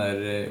klær, sånn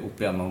der opp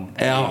igjennom.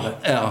 Ja,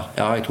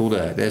 jeg tror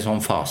det. Det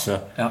sånn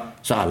fase,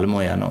 så alle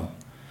må igjennom.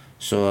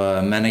 Så,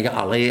 men jeg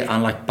har aldri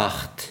anlagt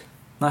bart.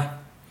 Nei.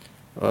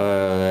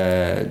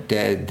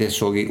 Det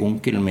så jeg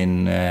onkelen min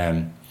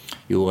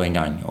gjorde en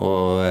gang,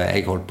 og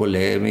jeg holdt på å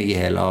le meg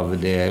i hele av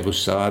det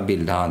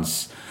russebildet hans.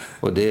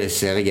 Og det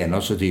ser jeg ennå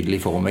så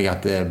tydelig for meg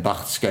at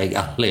bart skal jeg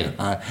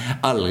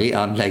aldri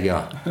anlegge.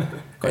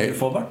 Kan du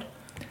få bart?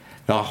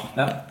 Ja.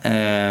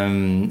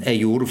 Jeg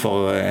gjorde det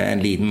for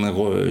en liten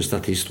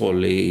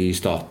statistrolle i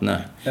statene.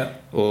 Ja.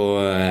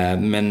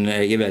 Men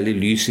jeg veldig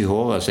lys i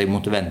håret, så jeg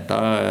måtte vente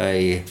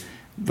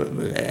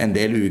en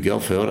del uker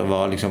før det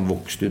var liksom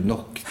vokst ut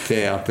nok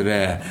til at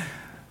det...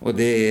 Og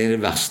det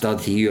det verste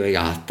av tiden jeg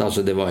har hatt.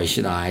 Altså det var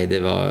ikke,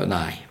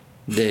 nei.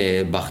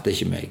 Det bart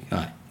ikke meg,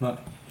 nei.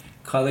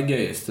 Hva det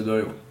gøyeste du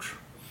har gjort?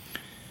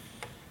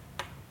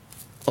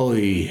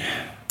 Oi.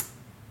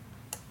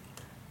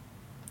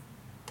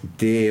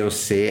 Det å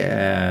se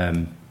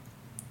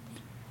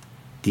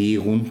de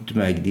rundt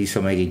meg, de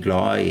som jeg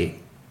glad i,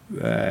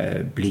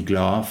 blir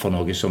glad for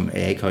noe som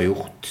jeg har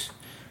gjort.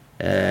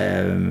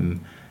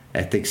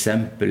 Et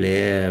eksempel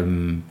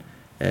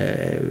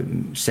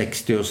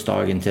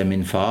 60-årsdagen til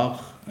min far.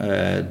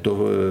 Da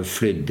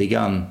flydde jeg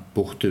han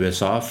bort til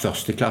USA,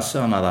 første klasse.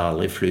 Han hadde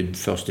aldri flydd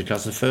første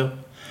klasse før.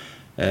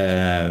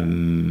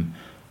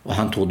 Og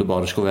han trodde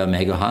bare det skulle være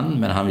meg og han,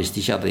 men han visste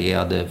ikke at jeg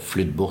hadde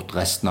flydd bort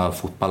resten av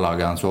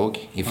fotballaget hans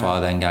også, fra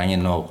den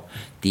gangen når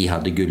de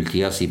hadde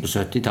gulltida si på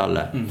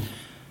 70-tallet.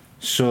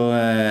 Så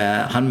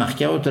han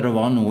merket jo at det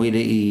var noe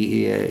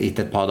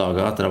etter et par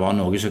dager, at det var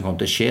noe som kom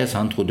til å skje,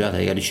 så han trodde at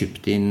jeg hadde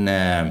kjøpt inn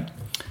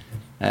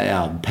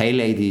pale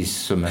ladies,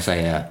 som jeg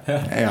sier.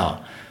 Ja.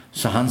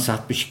 Så han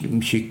satt på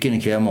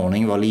kjøkkenet hver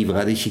morgen, var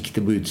livredd, kikket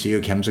på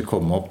utsiden og hvem som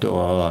kom opp til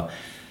å...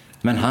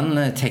 Men han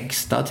med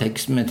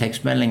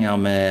tekstmeldinger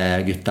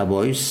med gutta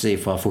boys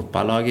fra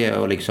fotballaget,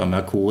 og liksom,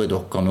 hvor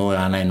dere nå?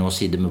 Ja, nei, nå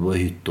sitter vi på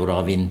hytter, det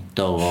er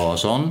vinter og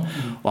sånn.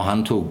 Og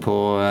han tok på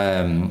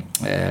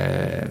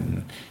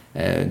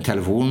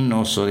telefonen,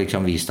 og så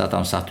liksom viste at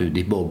han satt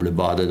ute i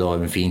boblebadet, da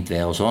med fint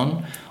vær og sånn.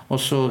 Og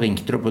så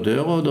ringte det på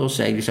døra, og da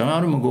sa jeg liksom,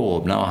 ja, du må gå og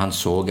åpne, og han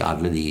så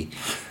alle de.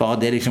 Bare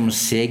det liksom å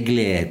se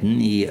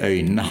gleden i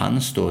øynene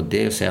hans, da,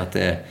 det å se at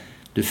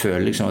du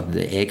føler liksom at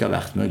jeg har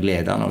vært med å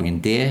glede noen,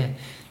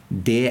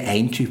 det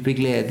en type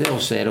glede,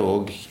 og så det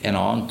også en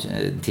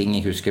annen ting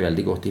jeg husker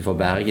veldig godt fra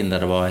Bergen,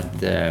 der det var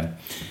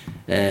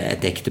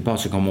et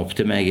ektepar som kom opp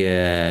til meg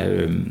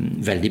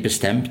veldig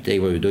bestemt. Jeg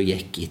var ute og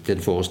gikk etter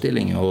en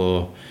forestilling,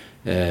 og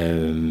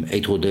jeg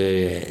trodde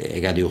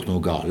jeg hadde gjort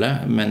noe gale,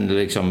 men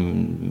liksom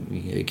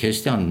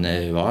Kristian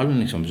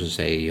Valen liksom, så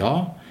sier jeg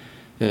ja.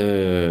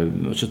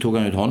 Så tok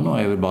han ut hånden, og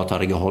jeg vil bare ta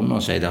deg i hånden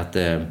og si at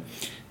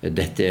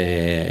dette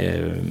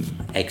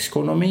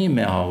ekskona mi,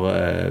 vi har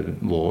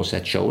vært og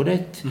sett showet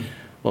ditt,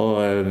 og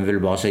jeg vil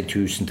bare si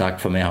tusen takk,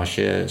 for vi har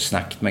ikke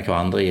snakket med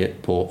hverandre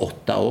på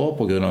 8 år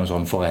på grunn av en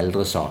sånn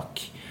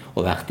foreldresak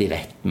og vært i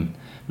retten.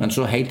 Men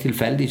så helt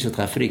tilfeldig så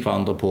treffer de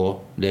hverandre på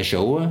det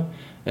showet,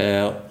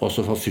 og så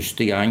for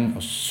første gang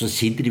så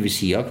sitter de ved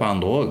siden av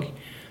hverandre også,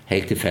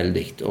 helt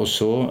tilfeldig. Og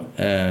så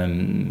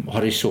har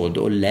de sittet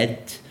og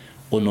ledd,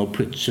 og nå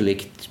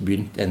plutselig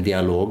begynt en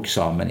dialog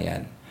sammen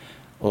igjen.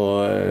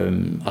 Og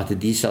at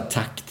de sa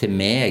takk til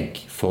meg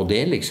for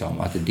det, liksom.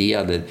 At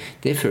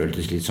det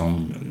føltes litt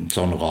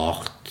sånn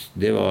rart.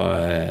 Det var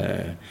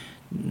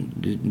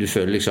du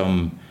føler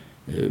liksom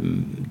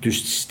du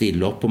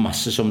stiller opp på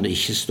masse som det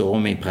ikke står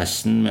om i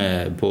pressen,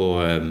 på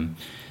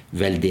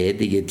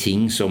veldedige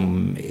ting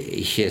som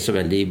ikke så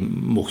veldig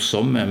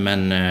morsomme,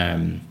 men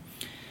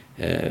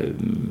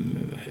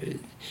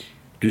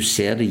du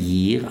ser det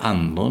gir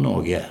andre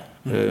noe.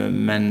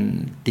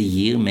 Men det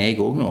gir meg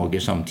også noe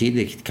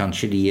samtidig.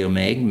 Kanskje det gir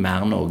meg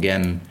mer noe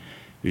enn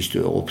hvis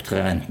du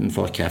opptrer enten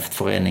for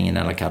Kreftforeningen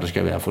eller hva det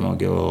skal være for noe.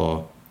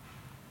 Og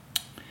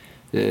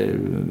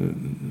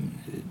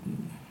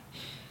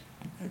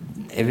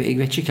jeg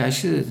vet ikke hva jeg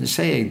skal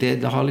si. Det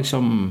har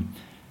liksom,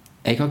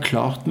 jeg har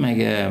klart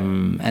meg,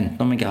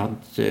 enten om jeg har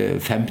hatt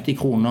 50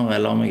 kroner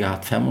eller om jeg har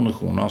hatt 500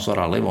 kroner, så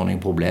har det aldri vært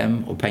noe problem.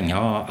 Og penger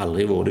har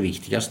aldri vært det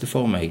viktigste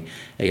for meg.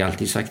 Jeg har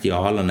alltid sagt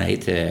ja eller nei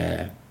til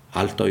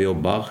alt og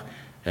jobber,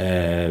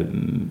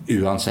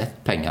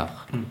 uansett penger.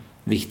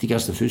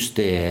 Viktigste først,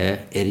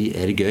 er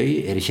det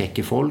gøy, er det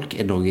kjekke folk,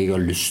 er det noe jeg har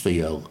lyst til å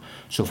gjøre,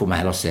 så får vi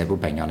heller se på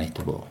pengene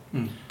etterpå.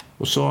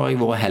 Og så har jeg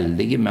vært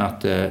heldig med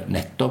at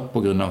nettopp på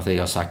grunn av at jeg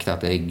har sagt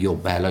at jeg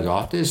jobber heller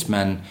gratis,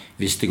 men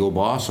hvis det går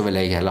bra, så vil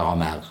jeg heller ha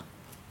mer.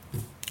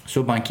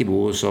 Så bank i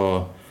bordet,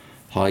 så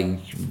har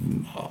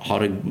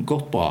det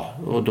gått bra,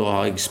 og da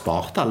har jeg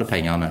spart alle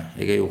pengene.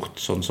 Jeg har gjort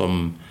sånn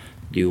som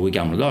de gjorde i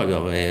gamle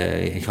dager.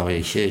 Jeg har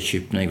ikke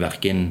kjøpt meg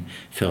hverken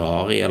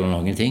Ferrari eller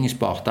noen ting. Jeg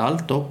sparte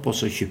alt opp, og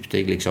så kjøpte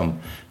jeg liksom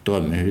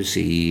drømmehus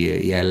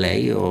i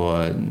LA,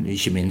 og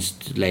ikke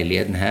minst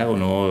leiligheten her, og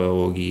nå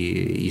og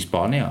i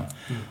Spania.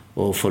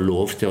 Og få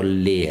lov til å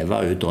leve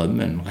ut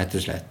drømmen, rett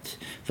og slett.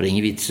 For det er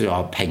ingen vits å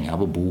ha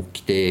penger på bok.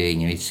 Det er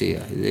ingen vits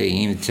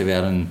å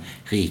være den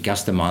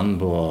rikeste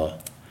mann på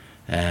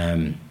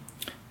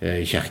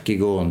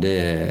kjerkegården. Det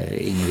er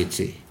ingen vits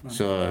i.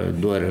 Så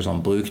da er det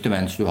sånn, bruk det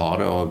mens du har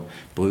det, og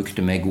bruk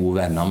det med gode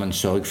venner, men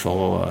sørg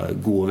for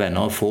gode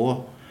venner å få,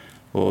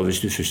 og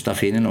hvis du først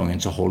finner noen,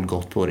 så hold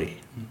godt på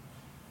dem.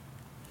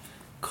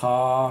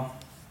 Hva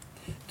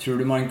tror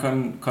du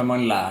kan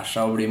man lære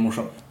seg å bli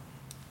morsom?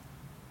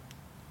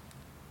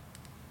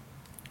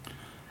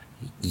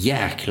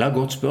 Jækla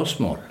godt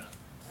spørsmål.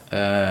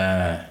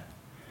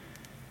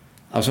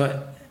 Altså,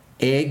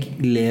 jeg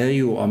ler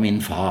jo av min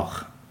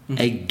far.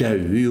 Jeg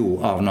dør jo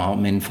av når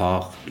min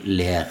far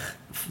ler,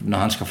 når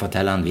han skal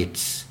fortelle en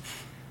vits.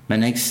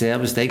 Men jeg ser,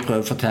 hvis jeg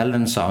prøver å fortelle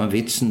den samme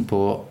vitsen på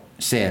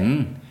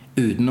scenen,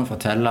 uten å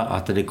fortelle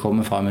at det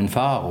kommer fra min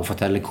far, og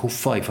fortelle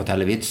hvorfor jeg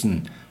forteller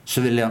vitsen,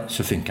 så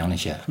funker han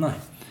ikke. Nei.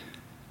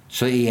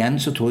 Så igjen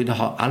så tror jeg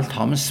alt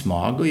har med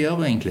smak å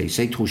gjøre egentlig.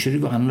 Så jeg tror ikke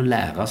det går an å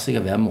lære seg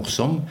å være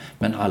morsom,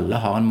 men alle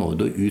har en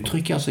måte å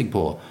uttrykke seg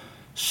på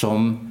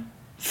som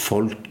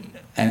folk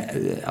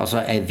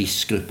en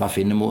viss gruppe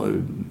finner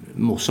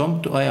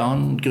morsomt, og en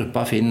annen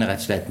gruppe finner rett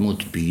og slett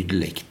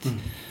motbydelig.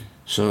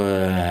 Så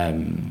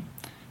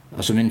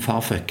altså min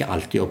far fucker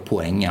alltid opp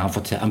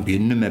poenget. Han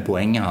begynner med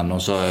poenget,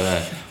 og så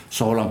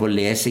holder han på å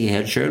lese seg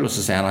helt selv, og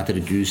så sier han at det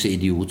er du som er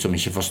idiot som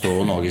ikke forstår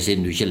noe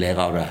siden du ikke ler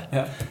av det.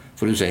 Ja.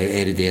 For du sier,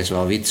 er det som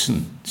var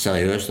vitsen?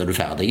 Seriøst, er du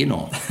ferdig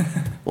nå?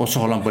 Og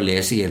så holder han på å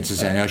lese igjen, så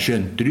sier han, ja,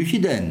 skjønte du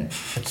ikke den?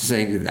 Så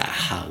sier jeg,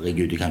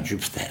 herregud, du kan ikke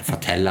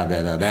fortelle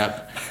det der.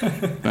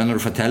 Men når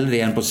du forteller det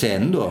igjen på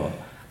scenen da,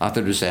 at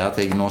du sier at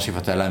jeg nå skal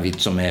fortelle en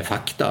vits som er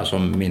fakta,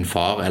 som min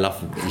far, eller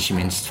ikke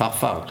minst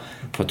farfar,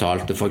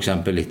 fortalte for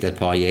eksempel litt et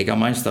par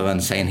Jägermeister en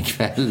sen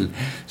kveld,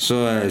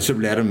 så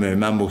blir det mye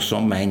mer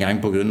morsomt med en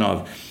gang på grunn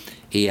av,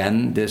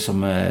 igjen, det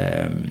som...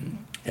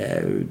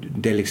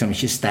 det er liksom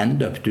ikke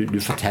stand-up, du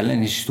forteller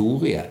en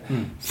historie.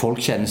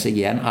 Folk kjenner seg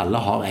igjen, alle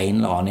har en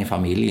eller annen i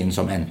familien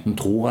som enten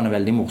tror han er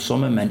veldig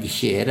morsomme, men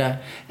ikke er det,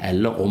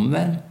 eller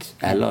omvendt,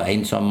 eller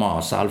en som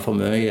maser alt for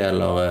mye,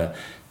 eller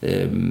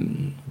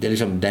det er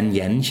liksom den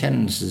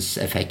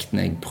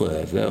gjenkjennelseseffekten jeg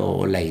prøver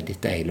å lete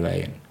etter hele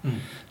veien.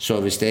 Så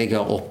hvis jeg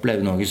har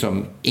opplevd noe som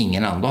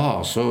ingen andre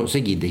har, så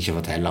gidder jeg ikke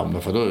fortelle om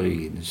det, for da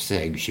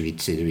ser jeg ikke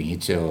vits i det, ingen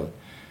til å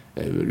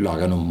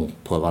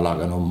prøve å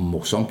lage noe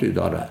morsomt ut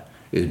av det,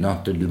 uten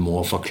at du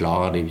må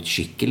forklare det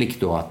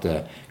skikkelig da, at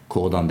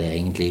hvordan det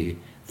egentlig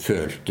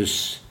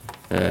føltes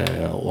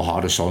å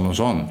ha det sånn og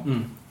sånn.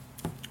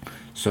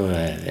 Så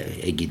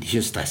jeg gidder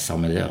ikke stresse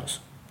med det, altså.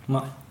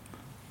 Nei.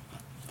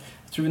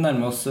 Jeg tror vi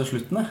nærmer oss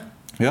slutten.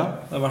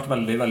 Ja. Det har vært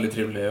veldig, veldig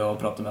trivelig å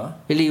prate med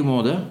deg. I like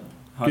måte.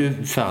 Du er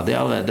ferdig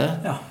allerede.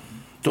 Ja.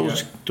 Da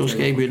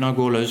skal jeg begynne å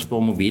gå løs på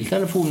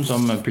mobiltelefonen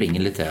som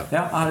plinger litt her.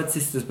 Ja, jeg har et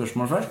siste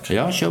spørsmål først.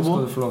 Ja, kjør på.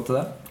 Skal du få lov til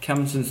det?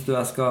 Hvem synes du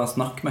jeg skal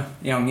snakke med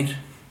i Anger?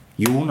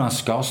 Jonas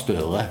Gahr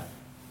Støre.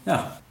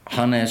 Ja.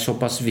 Han er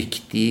såpass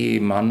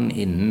viktig mann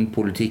innen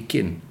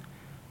politikken,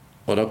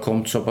 og det har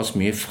kommet såpass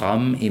mye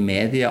fram i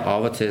media.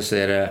 Av og til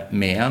så er det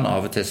med han,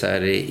 av og til så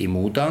er det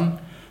imot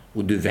han,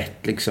 og du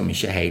vet liksom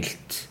ikke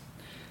helt.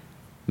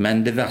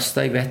 Men det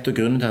verste jeg vet, og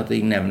grunnen til at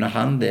jeg nevner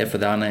han, det er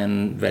fordi han er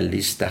en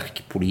veldig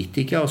sterk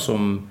politiker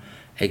som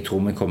jeg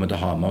tror vi kommer til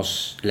å ha med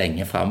oss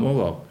lenge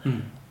fremover.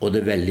 Og det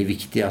er veldig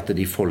viktig at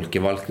de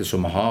folkevalgte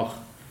som vi har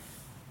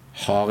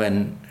en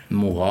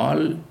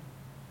moral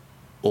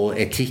og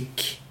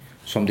etikk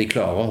som de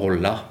klarer å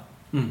holde.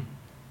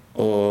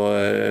 Og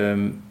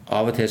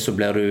av og til så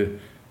blir du,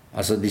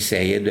 altså de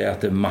sier det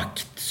at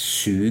makt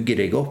suger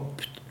deg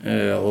opp,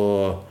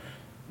 og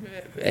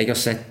jeg har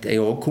også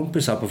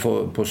kompiser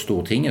på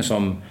Stortinget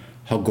som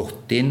har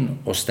gått inn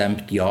og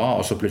stemt ja,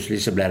 og så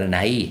plutselig så blir det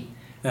nei,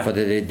 for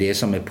det er det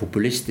som er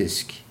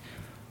populistisk.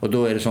 Og da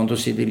er det sånn, da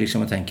sitter jeg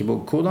liksom og tenker på,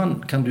 hvordan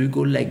kan du gå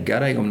og legge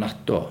deg om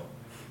natta,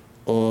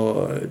 og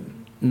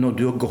når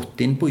du har gått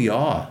inn på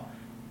ja,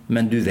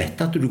 men du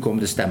vet at du kommer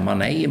til å stemme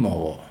nei i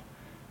morgen,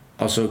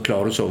 altså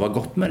klarer du å sove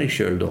godt med deg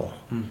selv da?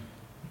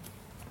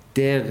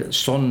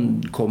 Sånn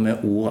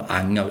kommer ord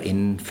anger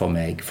inn for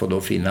meg, for da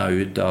finner jeg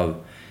ut av,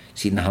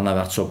 siden han har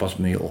vært såpass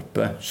mye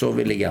oppe, så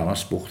vil jeg gjerne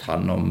spurt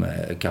han om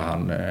hva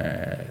han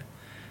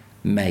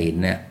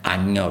mener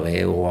anger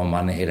er, og om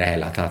han i det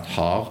hele tatt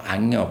har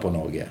anger på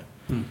noe.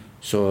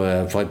 Så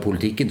for i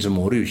politikken så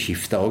må du jo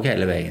skifte også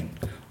hele veien,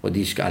 og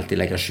de skal alltid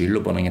legge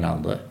skylden på noen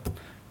andre.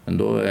 Men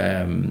da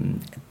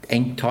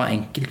ta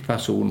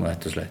enkeltpersonen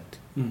rett og slett.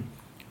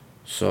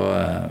 Så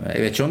jeg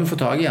vet ikke om du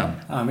får tag i han.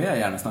 Ja, men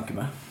jeg gjerne snakke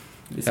med,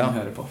 hvis han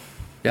hører på.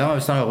 Ja,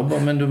 hvis han hører på,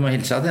 men du må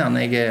hilse til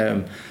han. Jeg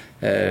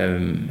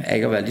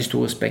har veldig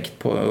stor respekt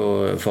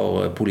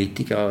for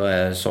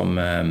politikere som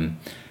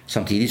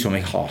samtidig som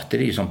jeg hater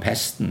de som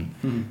pesten.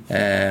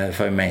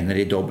 For jeg mener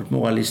de er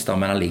dobbeltmoralister,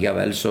 men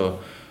allikevel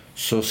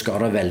så skal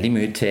det veldig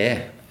mye til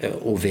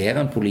å være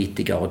en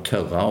politiker og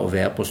tørre å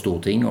være på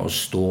Stortinget og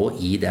stå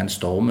i den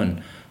stormen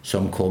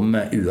som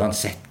kommer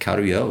uansett hva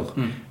du gjør.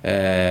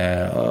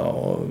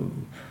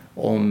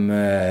 Om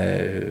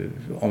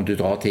du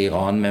drar til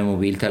Iran med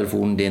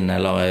mobiltelefonen din,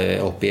 eller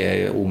oppi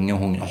unge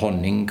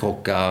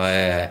honningkrokker,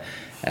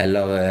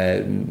 eller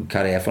hva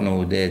det er for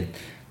noe.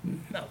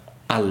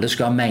 Alle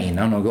skal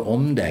mene noe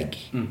om deg.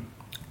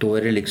 Da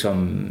er det liksom,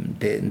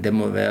 det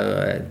må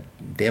være,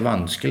 det er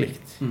vanskelig.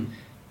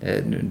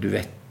 Du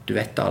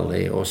vet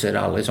aldri, og så er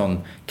det aldri sånn,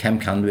 hvem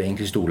kan du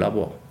egentlig stole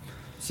på?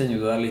 Kjenner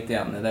du deg litt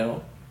igjen i det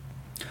også?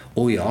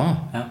 Ja.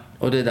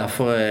 Og det er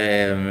derfor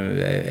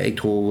jeg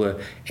tror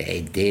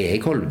det jeg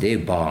holder, det er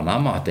jo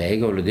barnemat, det jeg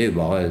holder, det er jo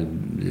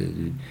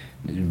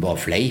bare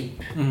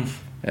fleip.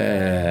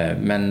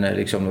 Men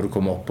liksom når du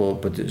kommer opp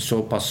på et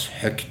såpass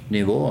høyt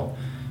nivå,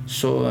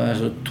 så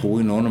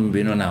tror jeg nå når vi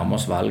begynner å nærme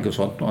oss valg og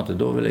sånt, at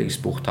da vil jeg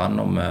spurt han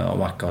om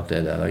akkurat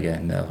det der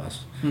greiene der,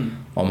 altså.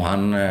 Om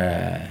han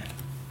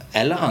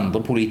eller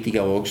andre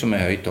politikere også som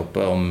er høyt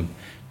oppe, om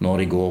når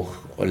de går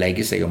og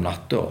legger seg om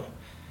natta,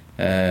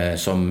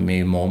 som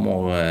min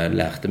mormor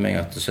lærte meg,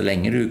 at så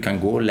lenge du kan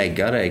gå og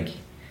legge deg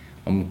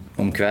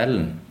om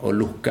kvelden og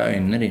lukke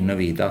øynene dine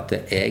og vite at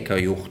jeg har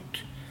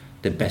gjort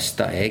det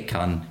beste jeg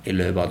kan i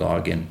løpet av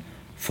dagen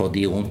for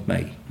de rundt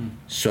meg,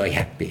 så er jeg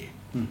happy.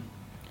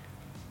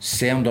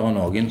 Se om det er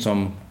noen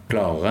som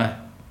klarer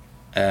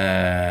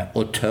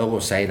og tør å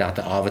si det,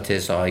 at av og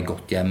til så har jeg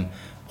gått hjem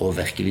og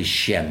virkelig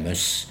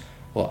skjemmes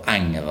og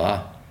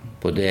angret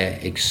på det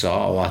jeg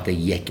sa, og at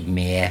jeg gikk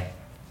med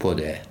på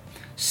det.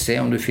 Se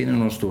om du finner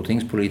noen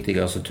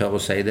stortingspolitikere som tør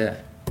å si det.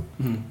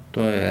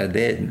 Da er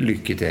det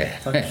lykke til.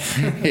 Takk.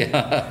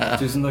 Ja.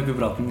 Tusen takk for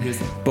praten,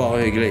 Kristian.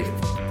 Bare hyggelig.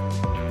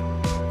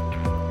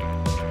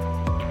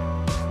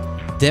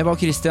 Det var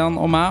Kristian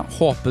og meg.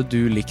 Håper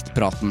du likte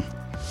praten.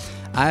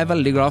 Jeg er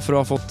veldig glad for å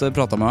ha fått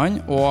pratet med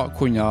han, og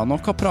kunne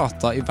nok ha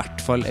pratet i hvert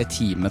fall en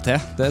time til,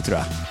 det tror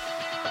jeg.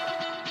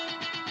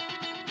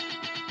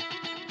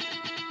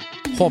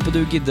 Håper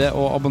du gidder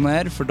å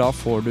abonnere, for da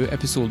får du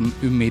episoden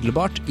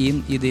umiddelbart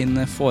inn i din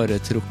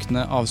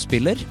foretrukne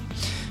avspiller.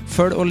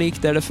 Følg og lik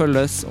der det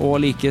følges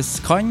og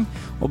likes kan,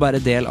 og bare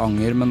del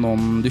anger med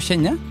noen du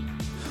kjenner.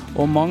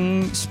 Og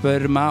mange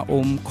spør meg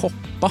om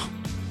kopper,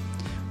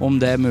 om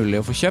det er mulig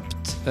å få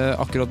kjøpt.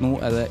 Akkurat nå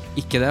er det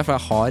ikke det, for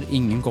jeg har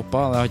ingen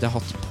kopper. Det har ikke jeg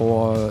hatt på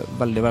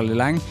veldig, veldig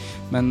lenge.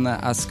 Men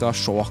jeg skal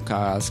se hva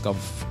jeg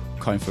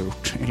kan få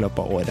gjort i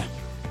løpet av året.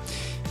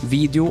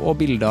 Video og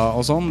bilder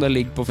og sånn, det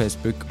ligger på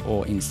Facebook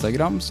og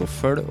Instagram, så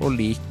følg og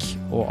lik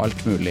og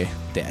alt mulig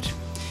der.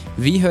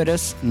 Vi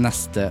høres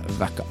neste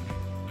vekka.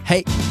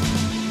 Hei!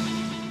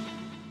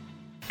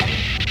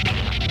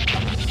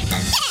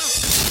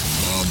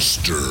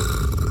 Monster.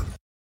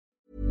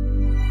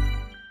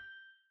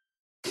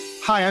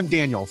 Hi, I'm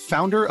Daniel,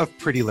 founder of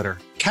Pretty Litter.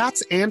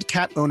 Cats and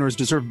cat owners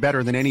deserve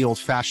better than any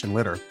old-fashioned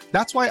litter.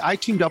 That's why I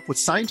teamed up with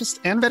scientists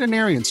and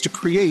veterinarians to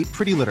create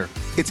Pretty Litter.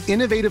 Its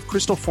innovative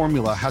crystal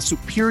formula has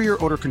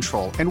superior odor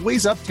control and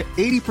weighs up to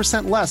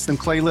 80% less than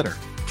clay litter.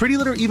 Pretty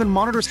Litter even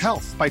monitors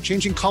health by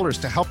changing colors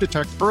to help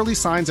detect early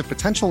signs of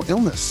potential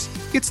illness.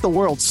 It's the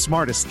world's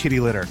smartest kitty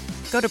litter.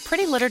 Go to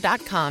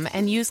prettylitter.com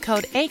and use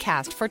code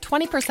ACAST for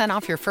 20%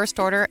 off your first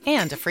order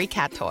and a free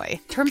cat toy.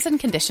 Terms and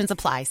conditions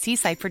apply. See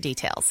site for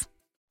details.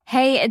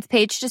 Hey, it's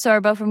Paige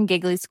DeSorbo from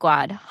Giggly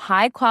Squad.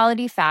 High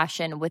quality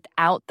fashion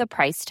without the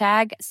price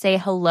tag. Say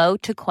hello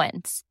to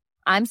Quince.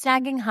 I'm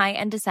snagging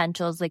high-end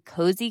essentials like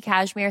cozy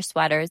cashmere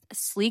sweaters,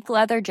 sleek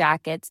leather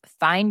jackets,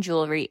 fine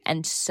jewelry,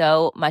 and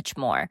so much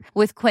more.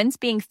 With Quince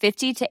being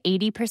 50 to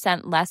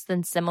 80% less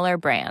than similar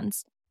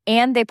brands.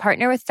 And they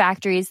partner with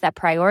factories that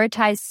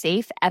prioritize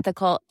safe,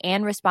 ethical,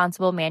 and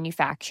responsible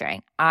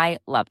manufacturing. I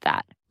love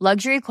that.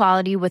 Luxury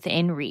quality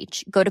within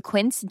reach. Go to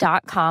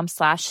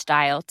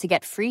quince.com/style to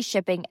get free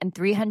shipping and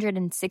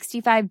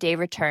 365-day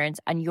returns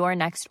on your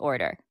next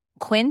order.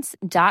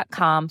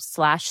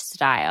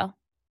 Quince.com/style.